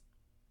matters.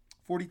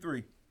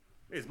 43.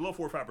 It's below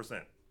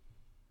 45%.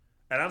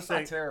 And I'm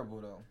saying not terrible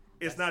though.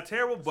 It's not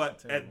terrible,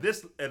 but at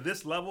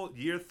this level,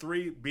 year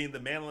 3, being the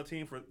man on the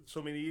team for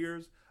so many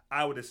years,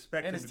 I would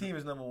expect. And his team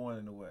is number 1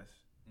 in the West.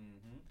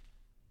 Mm-hmm.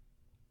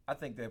 I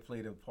think that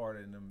played a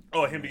part in them.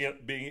 Oh, him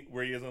being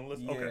where he is on the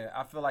list? Yeah, okay.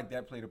 I feel like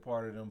that played a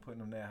part of them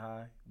putting him that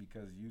high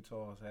because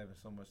Utah is having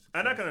so much success.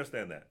 And I can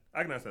understand that.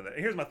 And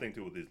here's my thing,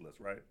 too, with these lists,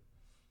 right?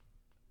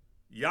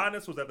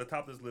 Giannis was at the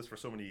top of this list for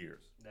so many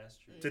years. That's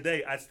true.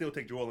 Today, I'd still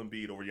take Joel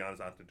Embiid over Giannis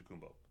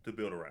Antetokounmpo to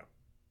build around.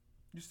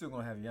 You're still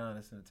gonna have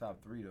Giannis in the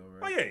top 3 though,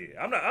 right? Oh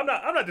yeah. I'm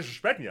not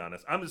disrespecting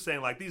Giannis. I'm just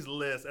saying like these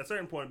lists at a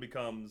certain point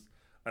becomes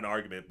an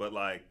argument, but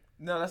like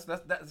no,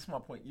 that's my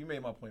point. You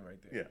made my point right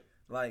there. Yeah.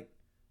 Like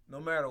no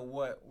matter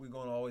what, we're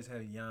gonna always have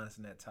Giannis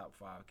in that top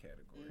 5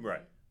 category.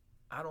 Right.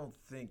 I don't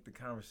think the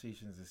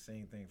conversation is the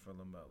same thing for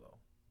LaMelo.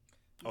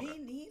 Okay. Me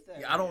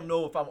neither. Yeah, I don't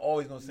know if I'm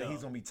always gonna say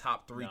he's gonna be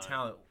top 3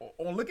 talent.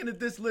 On looking at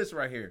this list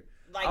right here,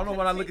 like I don't know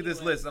when I look at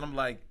this list and I'm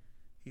like,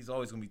 he's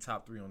always going to be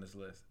top 3 on this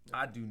list.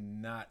 I do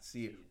not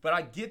see it. But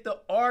I get the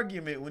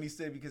argument when he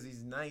said because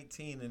he's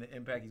 19 and the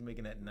impact he's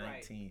making at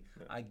 19.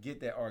 Right. I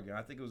get that argument.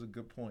 I think it was a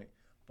good point.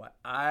 But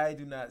I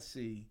do not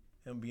see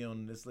him being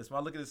on this list. When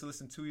I look at this list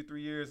in 2 or 3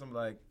 years, I'm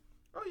like,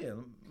 oh, yeah,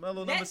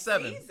 Melo number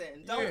 7. Next season.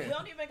 You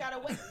don't even got to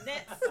wait.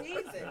 Next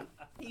season,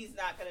 he's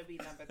not going to be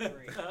number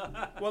 3.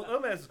 Well, let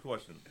me ask this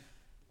question.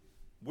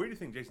 Where do you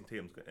think Jason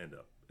Tatum's going to end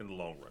up in the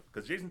long run?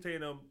 Because Jason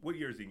Tatum, what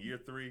year is he? Year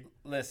 3?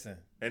 Listen.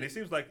 And it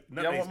seems like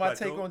y'all want my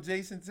take on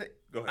Jason Tatum?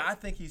 Go ahead. I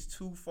think he's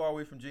too far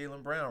away from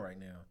Jaylen Brown right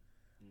now.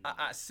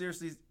 I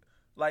seriously,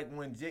 like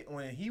when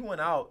he went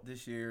out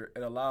this year,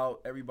 it allowed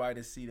everybody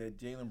to see that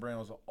Jaylen Brown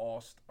was an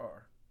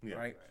all-star,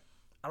 right?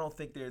 I don't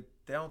think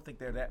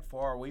they're that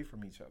far away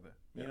from each other.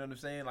 You know what I'm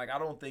saying? Like I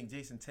don't think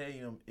Jason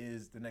Tatum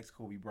is the next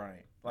Kobe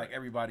Bryant, like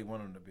everybody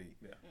wanted him to be.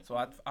 Yeah. So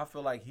I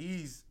feel like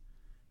he's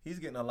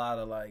getting a lot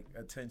of like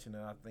attention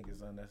that I think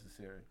is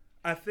unnecessary.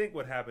 I think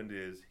what happened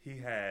is he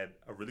had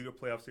a really good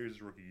playoff series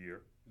his rookie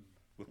year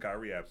with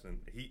Kyrie absent.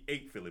 He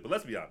ate Philly, but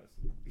let's be honest,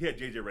 he had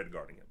JJ Redick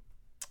guarding him.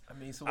 I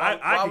mean, so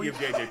I give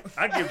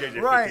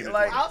JJ right, 15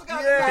 like I was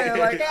gonna say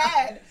like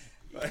that.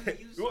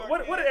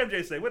 What did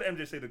MJ say? What did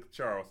MJ say to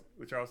Charles?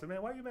 Charles said,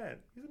 "Man, why are you mad?"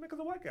 He said, "Man, because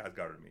the white guys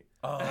guarded me."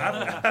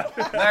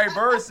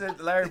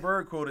 Larry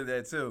Bird quoted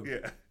that too.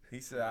 Yeah. He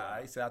said,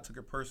 I took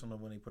it personal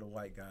when they put a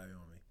white guy on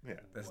me. Yeah.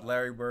 That's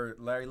Larry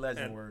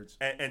Legend words.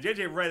 And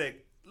JJ Redick,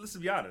 let's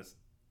be honest,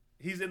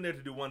 he's in there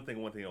to do one thing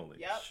only.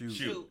 Yep.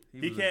 Shoot.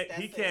 He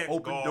can't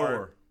open guard,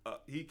 door.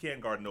 He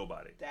can't guard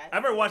nobody. I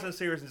remember watching the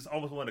series and just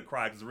almost wanted to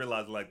cry because I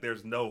realized like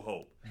there's no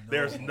hope.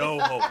 There's no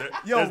hope.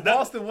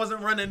 Boston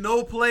wasn't running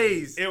no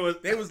plays. They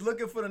was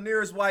looking for the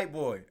nearest white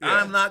boy. Yeah.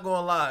 I'm not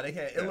gonna lie. They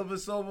had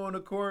Ilyasova on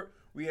the court.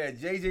 We had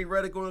JJ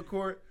Redick on the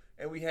court.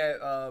 And we had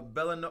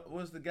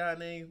what's the guy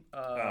name?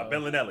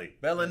 Bellinelli.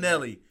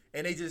 Bellinelli.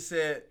 And they just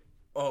said,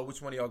 oh,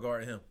 which one of y'all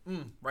guarding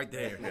him? Right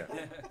there.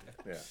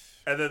 Yeah.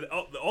 And then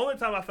the only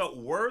time I felt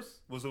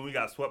worse was when we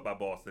got swept by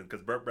Boston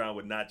because Burt Brown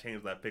would not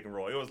change that pick and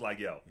roll. It was like,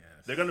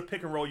 they're going to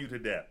pick and roll you to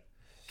death.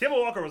 Kemba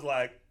Walker was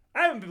like,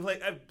 I've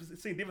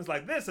seen defense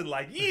like this in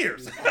like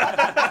years.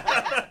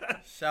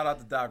 Shout out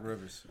to Doc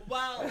Rivers.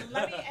 Well,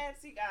 let me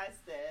ask you guys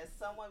this.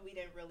 Someone we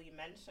didn't really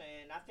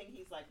mention. I think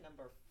he's like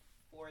number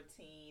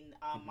 14,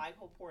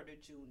 Michael Porter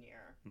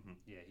Jr.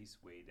 Yeah, he's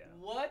way down.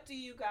 What do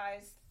you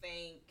guys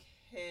think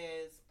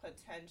his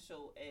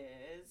potential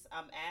is.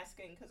 I'm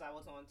asking because I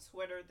was on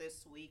Twitter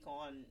this week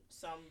on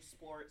some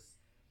sports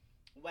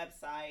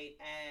website,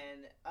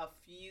 and a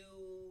few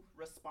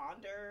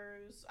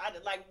responders,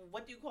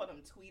 what do you call them,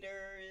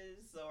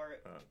 tweeters, or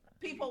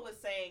people was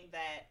saying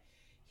that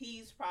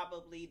he's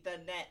probably the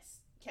Nets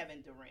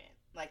Kevin Durant,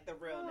 like the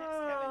real Nets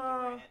Kevin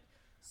Durant.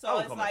 So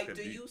it's like,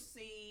 do you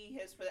see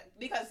his,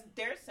 because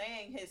they're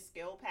saying his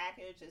skill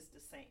package is the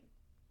same.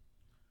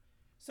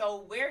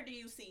 So where do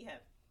you see him?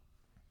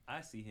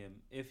 I see him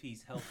if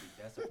he's healthy.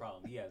 That's the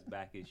problem. He has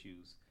back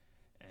issues,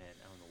 and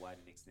I don't know why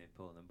the Knicks didn't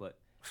pull him, but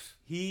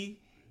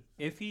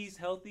if he's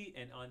healthy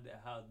and on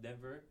how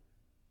Denver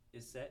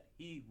is set,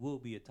 he will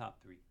be a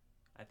top 3.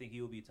 I think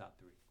he will be a top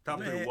 3.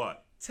 Top 3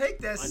 what? Take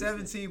that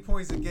 17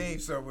 points a game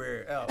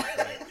somewhere else.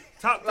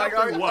 Top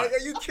 3 what? Are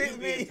you kidding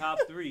me? Top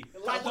 3.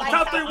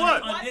 Top 3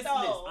 what?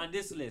 On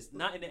this list,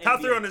 not in the Top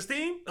NBA. 3 on this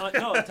team? No,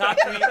 top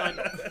 3 on.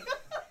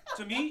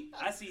 To me,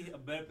 I see a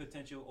better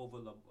potential over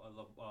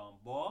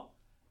Ball.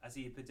 I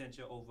see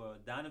potential over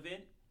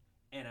Donovan,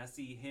 and I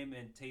see him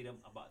and Tatum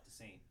about the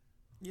same.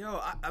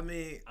 Yo, I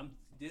mean,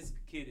 this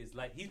kid is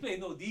like, he's playing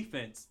no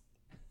defense.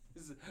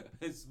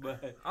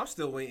 But I'm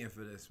still waiting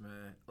for this,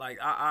 man. Like,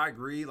 I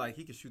agree. Like,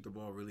 he can shoot the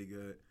ball really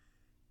good.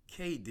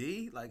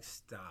 KD, like,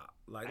 stop.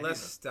 Like, let's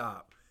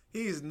stop.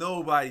 He is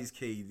nobody's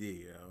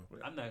KD, yo.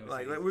 I'm not gonna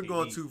like say we're KD.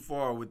 going too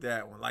far with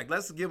that one. Like,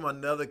 let's give him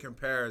another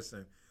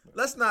comparison.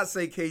 Let's not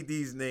say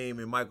KD's name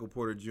and Michael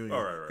Porter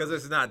Jr. because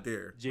it's not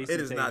there. Jason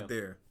it is Tatum. not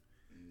there.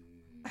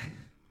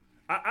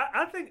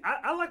 I think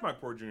I like Mike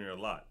Porter Jr. a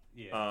lot.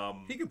 Yeah.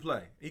 He can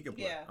play. He can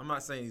play. Yeah. I'm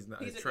not saying he's not.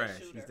 He's a good trash.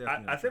 shooter. He's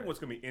definitely I think trash. what's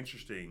going to be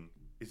interesting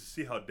is to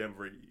see how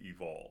Denver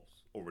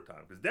evolves over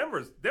time, because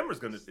Denver's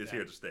is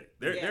here to stay.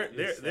 They're here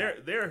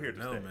to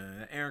No, stay.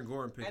 man. Aaron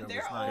Gordon picked And up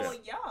they're was all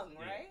nice. young,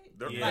 right?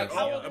 They're Yeah. Like,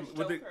 how all- old is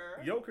with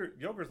Joker?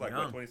 Joker's like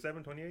Young. what,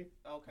 27, 28?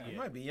 Okay. He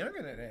might be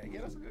younger than that.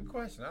 Yeah, that's a good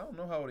question. I don't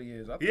know how old he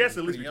is. I He think has he's to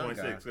a at least be pretty young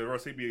 26, guy. or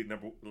else he'd be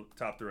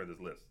top 3 on this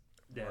list.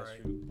 That's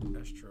Right. true.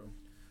 That's true.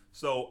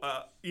 So, and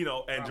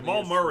Probably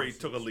Jamal is Murray 26.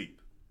 took a leap.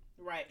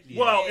 Right.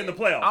 Well, in the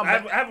playoffs. I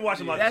haven't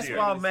watched him a lot That's this year.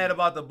 why I'm mad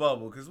about the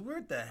bubble. Because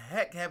what the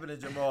heck happened to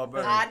Jamal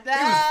Murray? I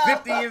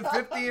He was know.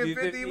 50 and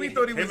 50. We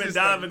thought he was Him and just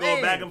Donovan a going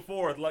man. back and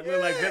forth. Like we were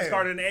like Vince Yeah.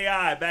 Carter and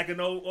AI back in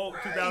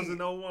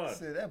 2001. I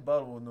said, that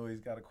bubble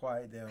noise got to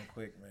quiet down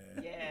quick,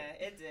 man. Yeah,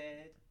 it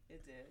did.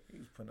 It did. He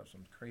was putting up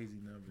some crazy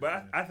numbers.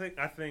 But man. I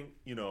think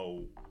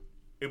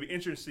it'd be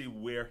interesting to see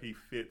where he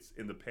fits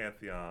in the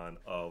pantheon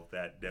of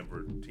that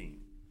Denver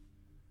team,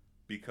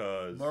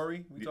 because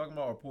Murray, we talking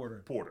about or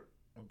Porter? Porter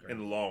Okay. in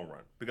the long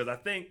run, because I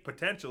think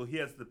he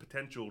has the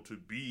potential to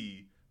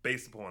be,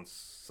 based upon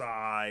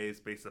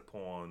size, based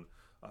upon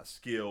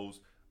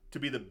skills, to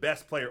be the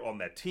best player on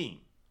that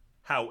team.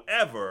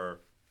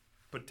 However,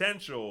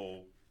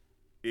 potential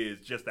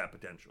is just that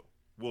potential.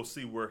 We'll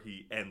see where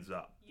he ends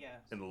up Yeah.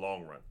 in the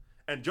long run.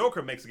 And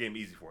Joker makes the game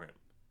easy for him,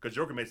 because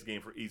Joker makes the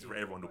game easy for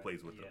everyone who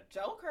plays with him.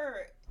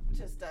 Joker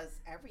just does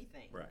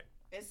everything. Right.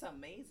 It's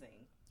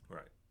amazing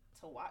Right.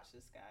 to watch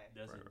this guy.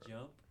 Doesn't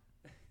jump.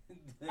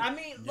 I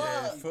mean, look.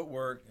 Yeah,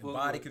 footwork and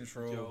body Footwork,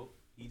 control. Joe,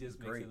 he just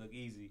makes Great. it look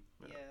easy.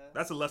 Yeah.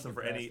 That's a lesson You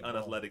for can any pass the ball.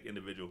 unathletic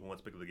individual who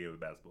wants to pick up the game of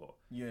basketball.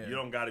 Yeah. You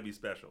don't got to be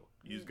special.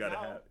 You just got to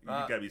No. have. You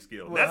got to be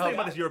skilled. Well, That's the thing it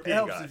about this helps- European It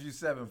helps guy. if you're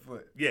 7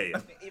 foot. Yeah. Right.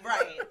 That's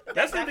the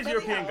That thing. These really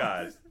European helps.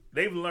 guys,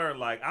 they've learned,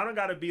 like, I don't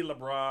got to be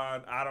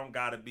LeBron. I don't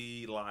got to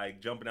be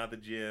like jumping out the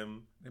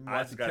gym. They've been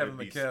I just watching got to Kevin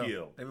be McHale.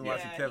 skilled. They've been Yeah,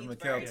 watching Kevin he's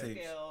McHale very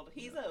tapes. skilled.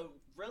 He's a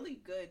really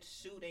good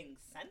shooting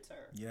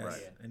center. Yes,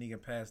 Right. and he can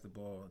pass the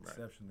ball Right.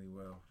 exceptionally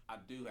well. I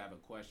do have a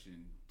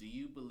question. Do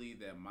you believe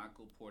that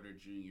Michael Porter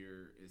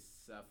Jr. is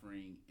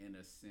suffering in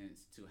a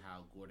sense to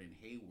how Gordon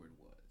Hayward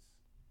was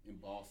in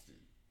Boston?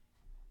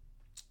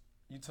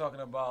 You talking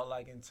about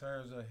like in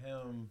terms of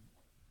him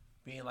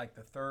being like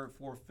the third,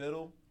 fourth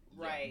fiddle?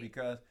 Right.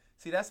 Because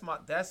see, that's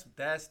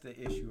the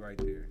issue right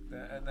there,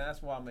 and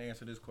that's why I'm gonna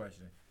answer this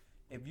question.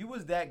 If you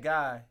was that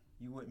guy,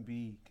 you wouldn't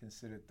be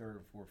considered third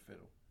or fourth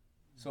fiddle.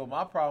 So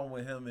my problem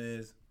with him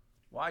is,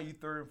 why are you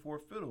third and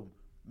fourth fiddle?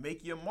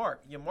 Make your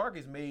mark. Your mark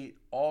is made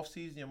off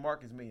season. Your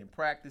mark is made in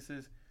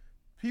practices.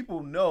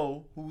 People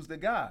know who's the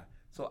guy.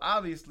 So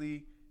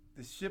obviously,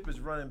 the ship is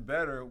running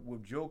better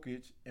with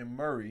Jokic and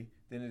Murray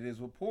than it is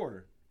with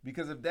Porter.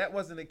 Because if that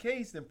wasn't the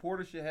case, then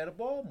Porter should have had the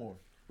ball more.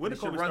 When It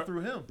did should Kobe run start?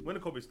 through him. When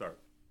did Kobe start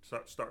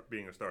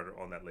being a starter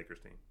on that Lakers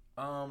team?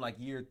 Like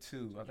year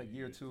 2. I think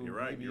year 2. You're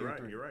right, maybe you're year right,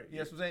 3. you're right. Yeah,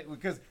 that's what I'm saying.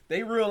 Because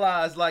they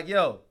realized, like,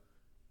 yo,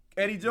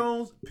 Eddie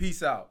Jones,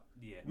 peace out.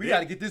 Yeah. We got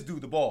to get this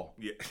dude the ball.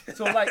 Yeah.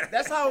 So, like,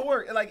 that's how it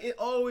works. Like, it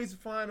always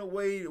find a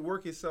way to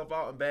work itself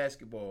out in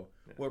basketball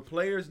where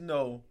players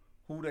know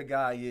who the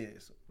guy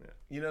is. Yeah.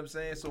 You know what I'm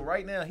saying? So,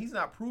 right now, he's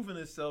not proving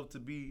himself to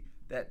be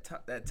that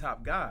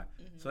top guy.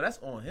 So, that's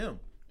on him.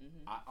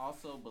 I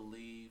also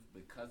believe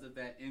because of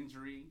that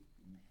injury,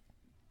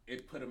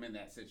 it put him in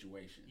that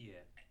situation. Yeah.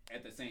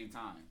 At the same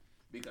time,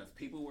 because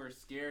people were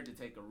scared to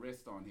take a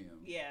risk on him.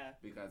 Yeah.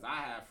 Because I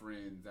have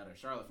friends that are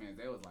Charlotte fans.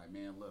 They was like,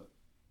 "Man, look,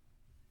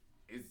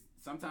 it's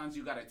sometimes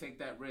you got to take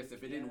that risk.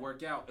 If it didn't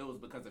work out, it was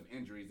because of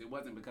injuries. It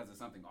wasn't because of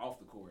something off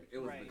the court. It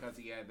was because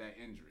he had that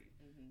injury.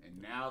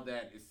 And now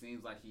that it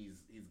seems like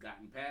he's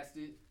gotten past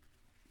it,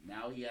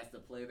 now he has to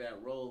play that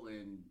role.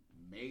 And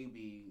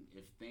maybe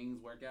if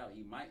things work out,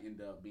 he might end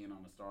up being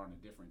on a star on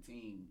a different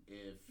team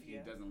if he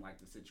doesn't like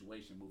the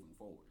situation moving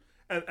forward.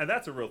 And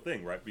that's a real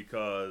thing, right?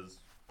 Because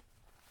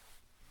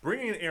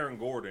bringing in Aaron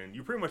Gordon,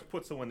 you pretty much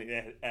put someone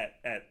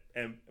at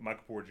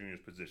Michael Porter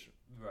Jr.'s position,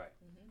 Right.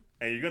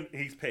 and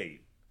he's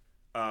paid.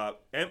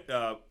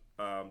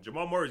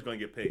 Jamal Murray's going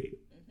to get paid.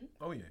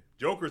 Oh yeah.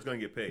 Joker's going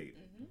to get paid.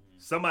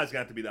 Somebody's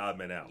got to be the odd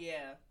man out.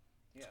 Yeah.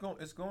 It's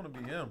going to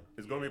be him.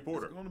 It's going to be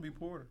Porter. It's going to be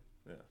Porter.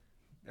 Yeah.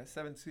 That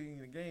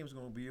 17 game is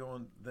going to be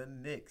on the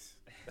Knicks.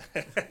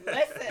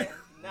 Listen,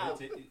 no. I'll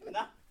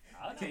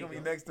He's take going to be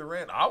him. next to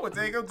Rand. I would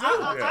take him too.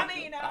 I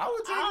mean, I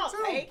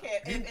would take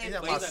take him it.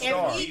 too.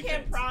 If he can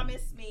defense.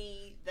 promise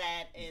me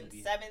that in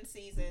 7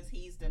 seasons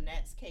he's the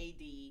Nets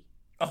KD,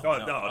 No.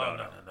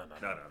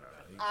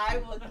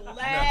 I would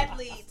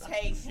gladly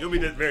take him. You'll be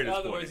very In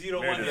other disappointed. words, you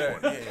don't Very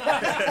want him.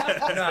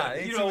 disappointed. Nah,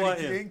 You don't want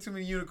him. ain't too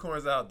many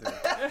unicorns out there.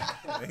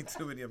 Ain't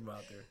too many of them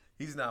out there.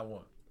 He's not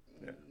one.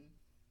 Yeah.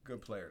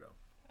 Good player though.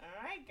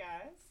 All right,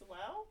 guys.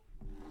 Well,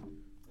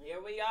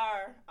 here we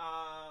are.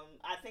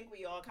 I think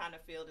we all kind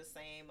of feel the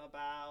same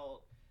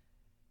about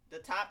the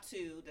top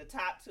two. The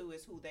top two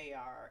is who they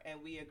are,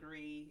 and we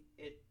agree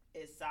it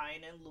is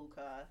Zion and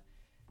Luka.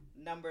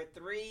 Number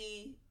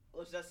 3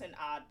 was just an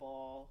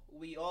oddball.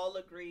 We all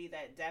agree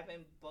that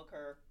Devin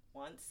Booker,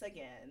 once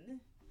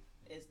again,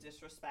 is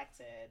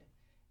disrespected.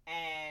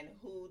 And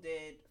who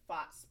did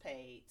Fox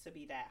pay to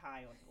be that high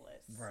on the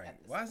list? Right. at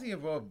this Why is he point?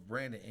 involved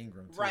Brandon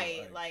Ingram too?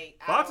 Right,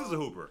 like Fox is a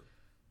hooper.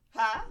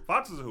 Huh?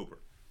 Fox is a hooper.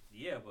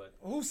 Yeah, but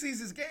Who sees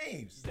his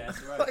games?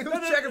 that's right. Like,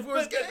 who's checking for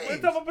his We're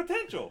games? talking about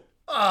potential.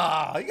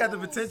 He got the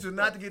potential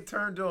not to get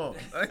turned on.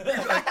 He's like,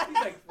 He's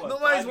like, what, 5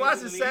 nobody's years watching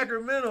in the league?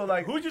 Sacramento.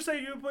 Like, Who'd you say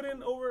you would put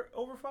in over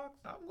Fox?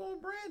 I'm going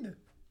Brandon.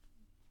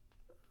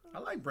 I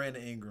like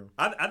Brandon Ingram.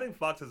 I think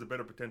Fox has a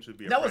better potential to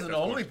be a That wasn't the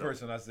franchise only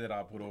cornerstone. person I said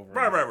I put over.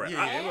 Right.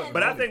 Yeah, it wasn't But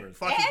the I only think person.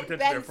 Fox has And potential to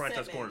be a Ben franchise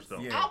Simmons.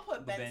 cornerstone. Yeah. I'll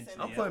put Ben Ben Simmons.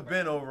 I'm Yeah. putting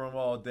Ben over him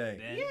all day.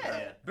 Ben,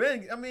 Yeah.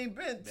 Ben,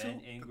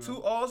 Ben Ingram.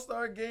 two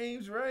All-Star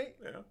games, right?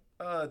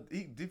 Yeah.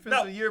 He defensive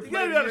No, year you player gotta of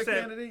the year understand.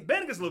 candidate.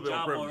 Ben gets a little bit John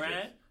of privilege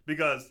Moran?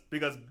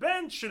 because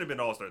Ben shouldn't have been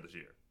All-Star this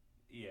year.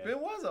 Yeah. Ben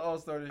was an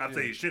All-Star this I'd year.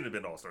 say he shouldn't have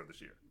been All-Star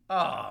this year.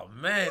 Oh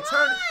man,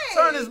 Why?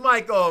 turn his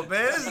mic off,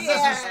 man. This is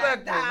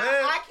disrespectful, nah,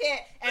 man. I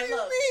can't. And What do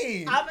look, you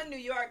mean? I'm a New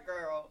York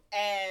girl,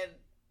 and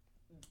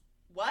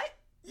what?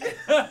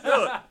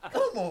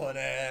 Come on,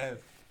 man.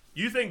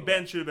 You think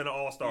Ben should have been an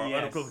All-Star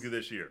Yes. unequivocally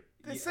this year?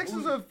 The Yeah, Sixers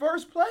who's- are in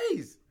first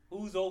place.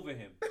 Who's over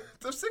him?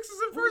 The Sixers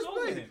in Who's first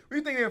over place. him?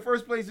 You think they're in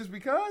first place just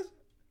because?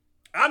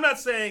 I'm not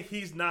saying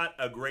he's not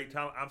a great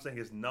talent. I'm saying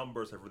his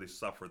numbers have really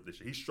suffered this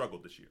year. He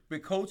struggled this year.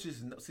 But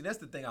coaches, see, that's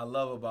the thing I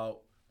love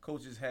about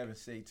coaches having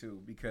say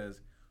too, because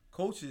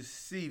coaches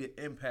see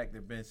the impact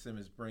that Ben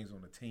Simmons brings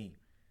on the team.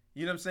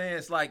 You know what I'm saying?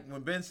 It's like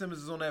when Ben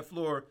Simmons is on that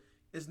floor,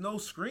 it's no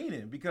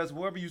screening because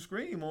whoever you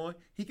screen him on,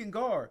 he can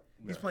guard.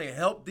 He's playing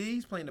help D,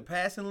 he's playing the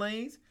passing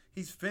lanes,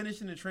 he's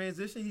finishing the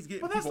transition, he's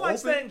getting But that's people like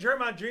open. saying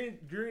Jeremiah Green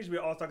should be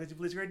an All-Star because he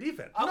plays great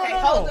defense. Okay, no.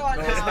 hold on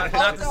No, now. it's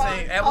not the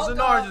same. Apples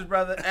and oranges,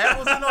 brother.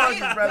 Apples and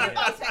oranges, brother.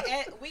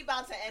 We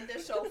about to end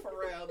this show for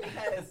real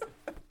because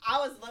I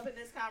was loving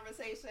this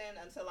conversation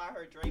until I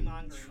heard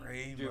Draymond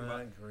Green.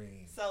 Draymond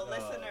Green. So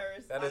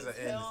listeners, that is an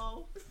end.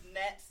 until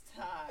next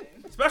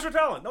time. Special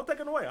talent. Don't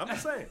take it away. I'm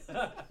just saying.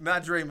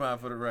 Not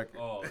Draymond for the record.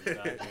 Oh, not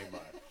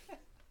Draymond.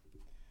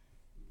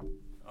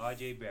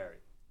 R.J.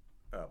 Barrett.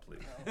 Oh, please.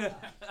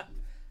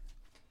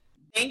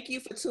 Thank you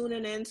for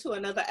tuning in to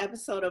another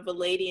episode of A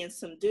Lady and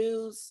Some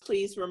Dudes.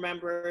 Please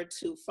remember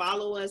to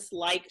follow us,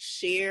 like,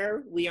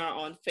 share. We are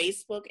on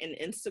Facebook and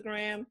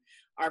Instagram.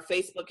 Our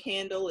Facebook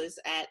handle is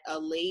at A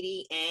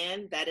Lady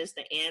and, that is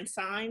the and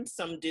sign,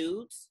 Some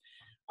Dudes.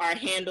 Our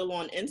handle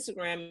on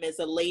Instagram is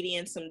A Lady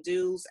and Some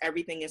Dudes.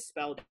 Everything is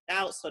spelled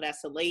out, so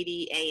that's A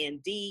Lady, A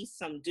and D,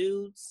 Some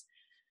Dudes.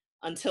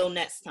 Until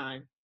next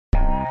time.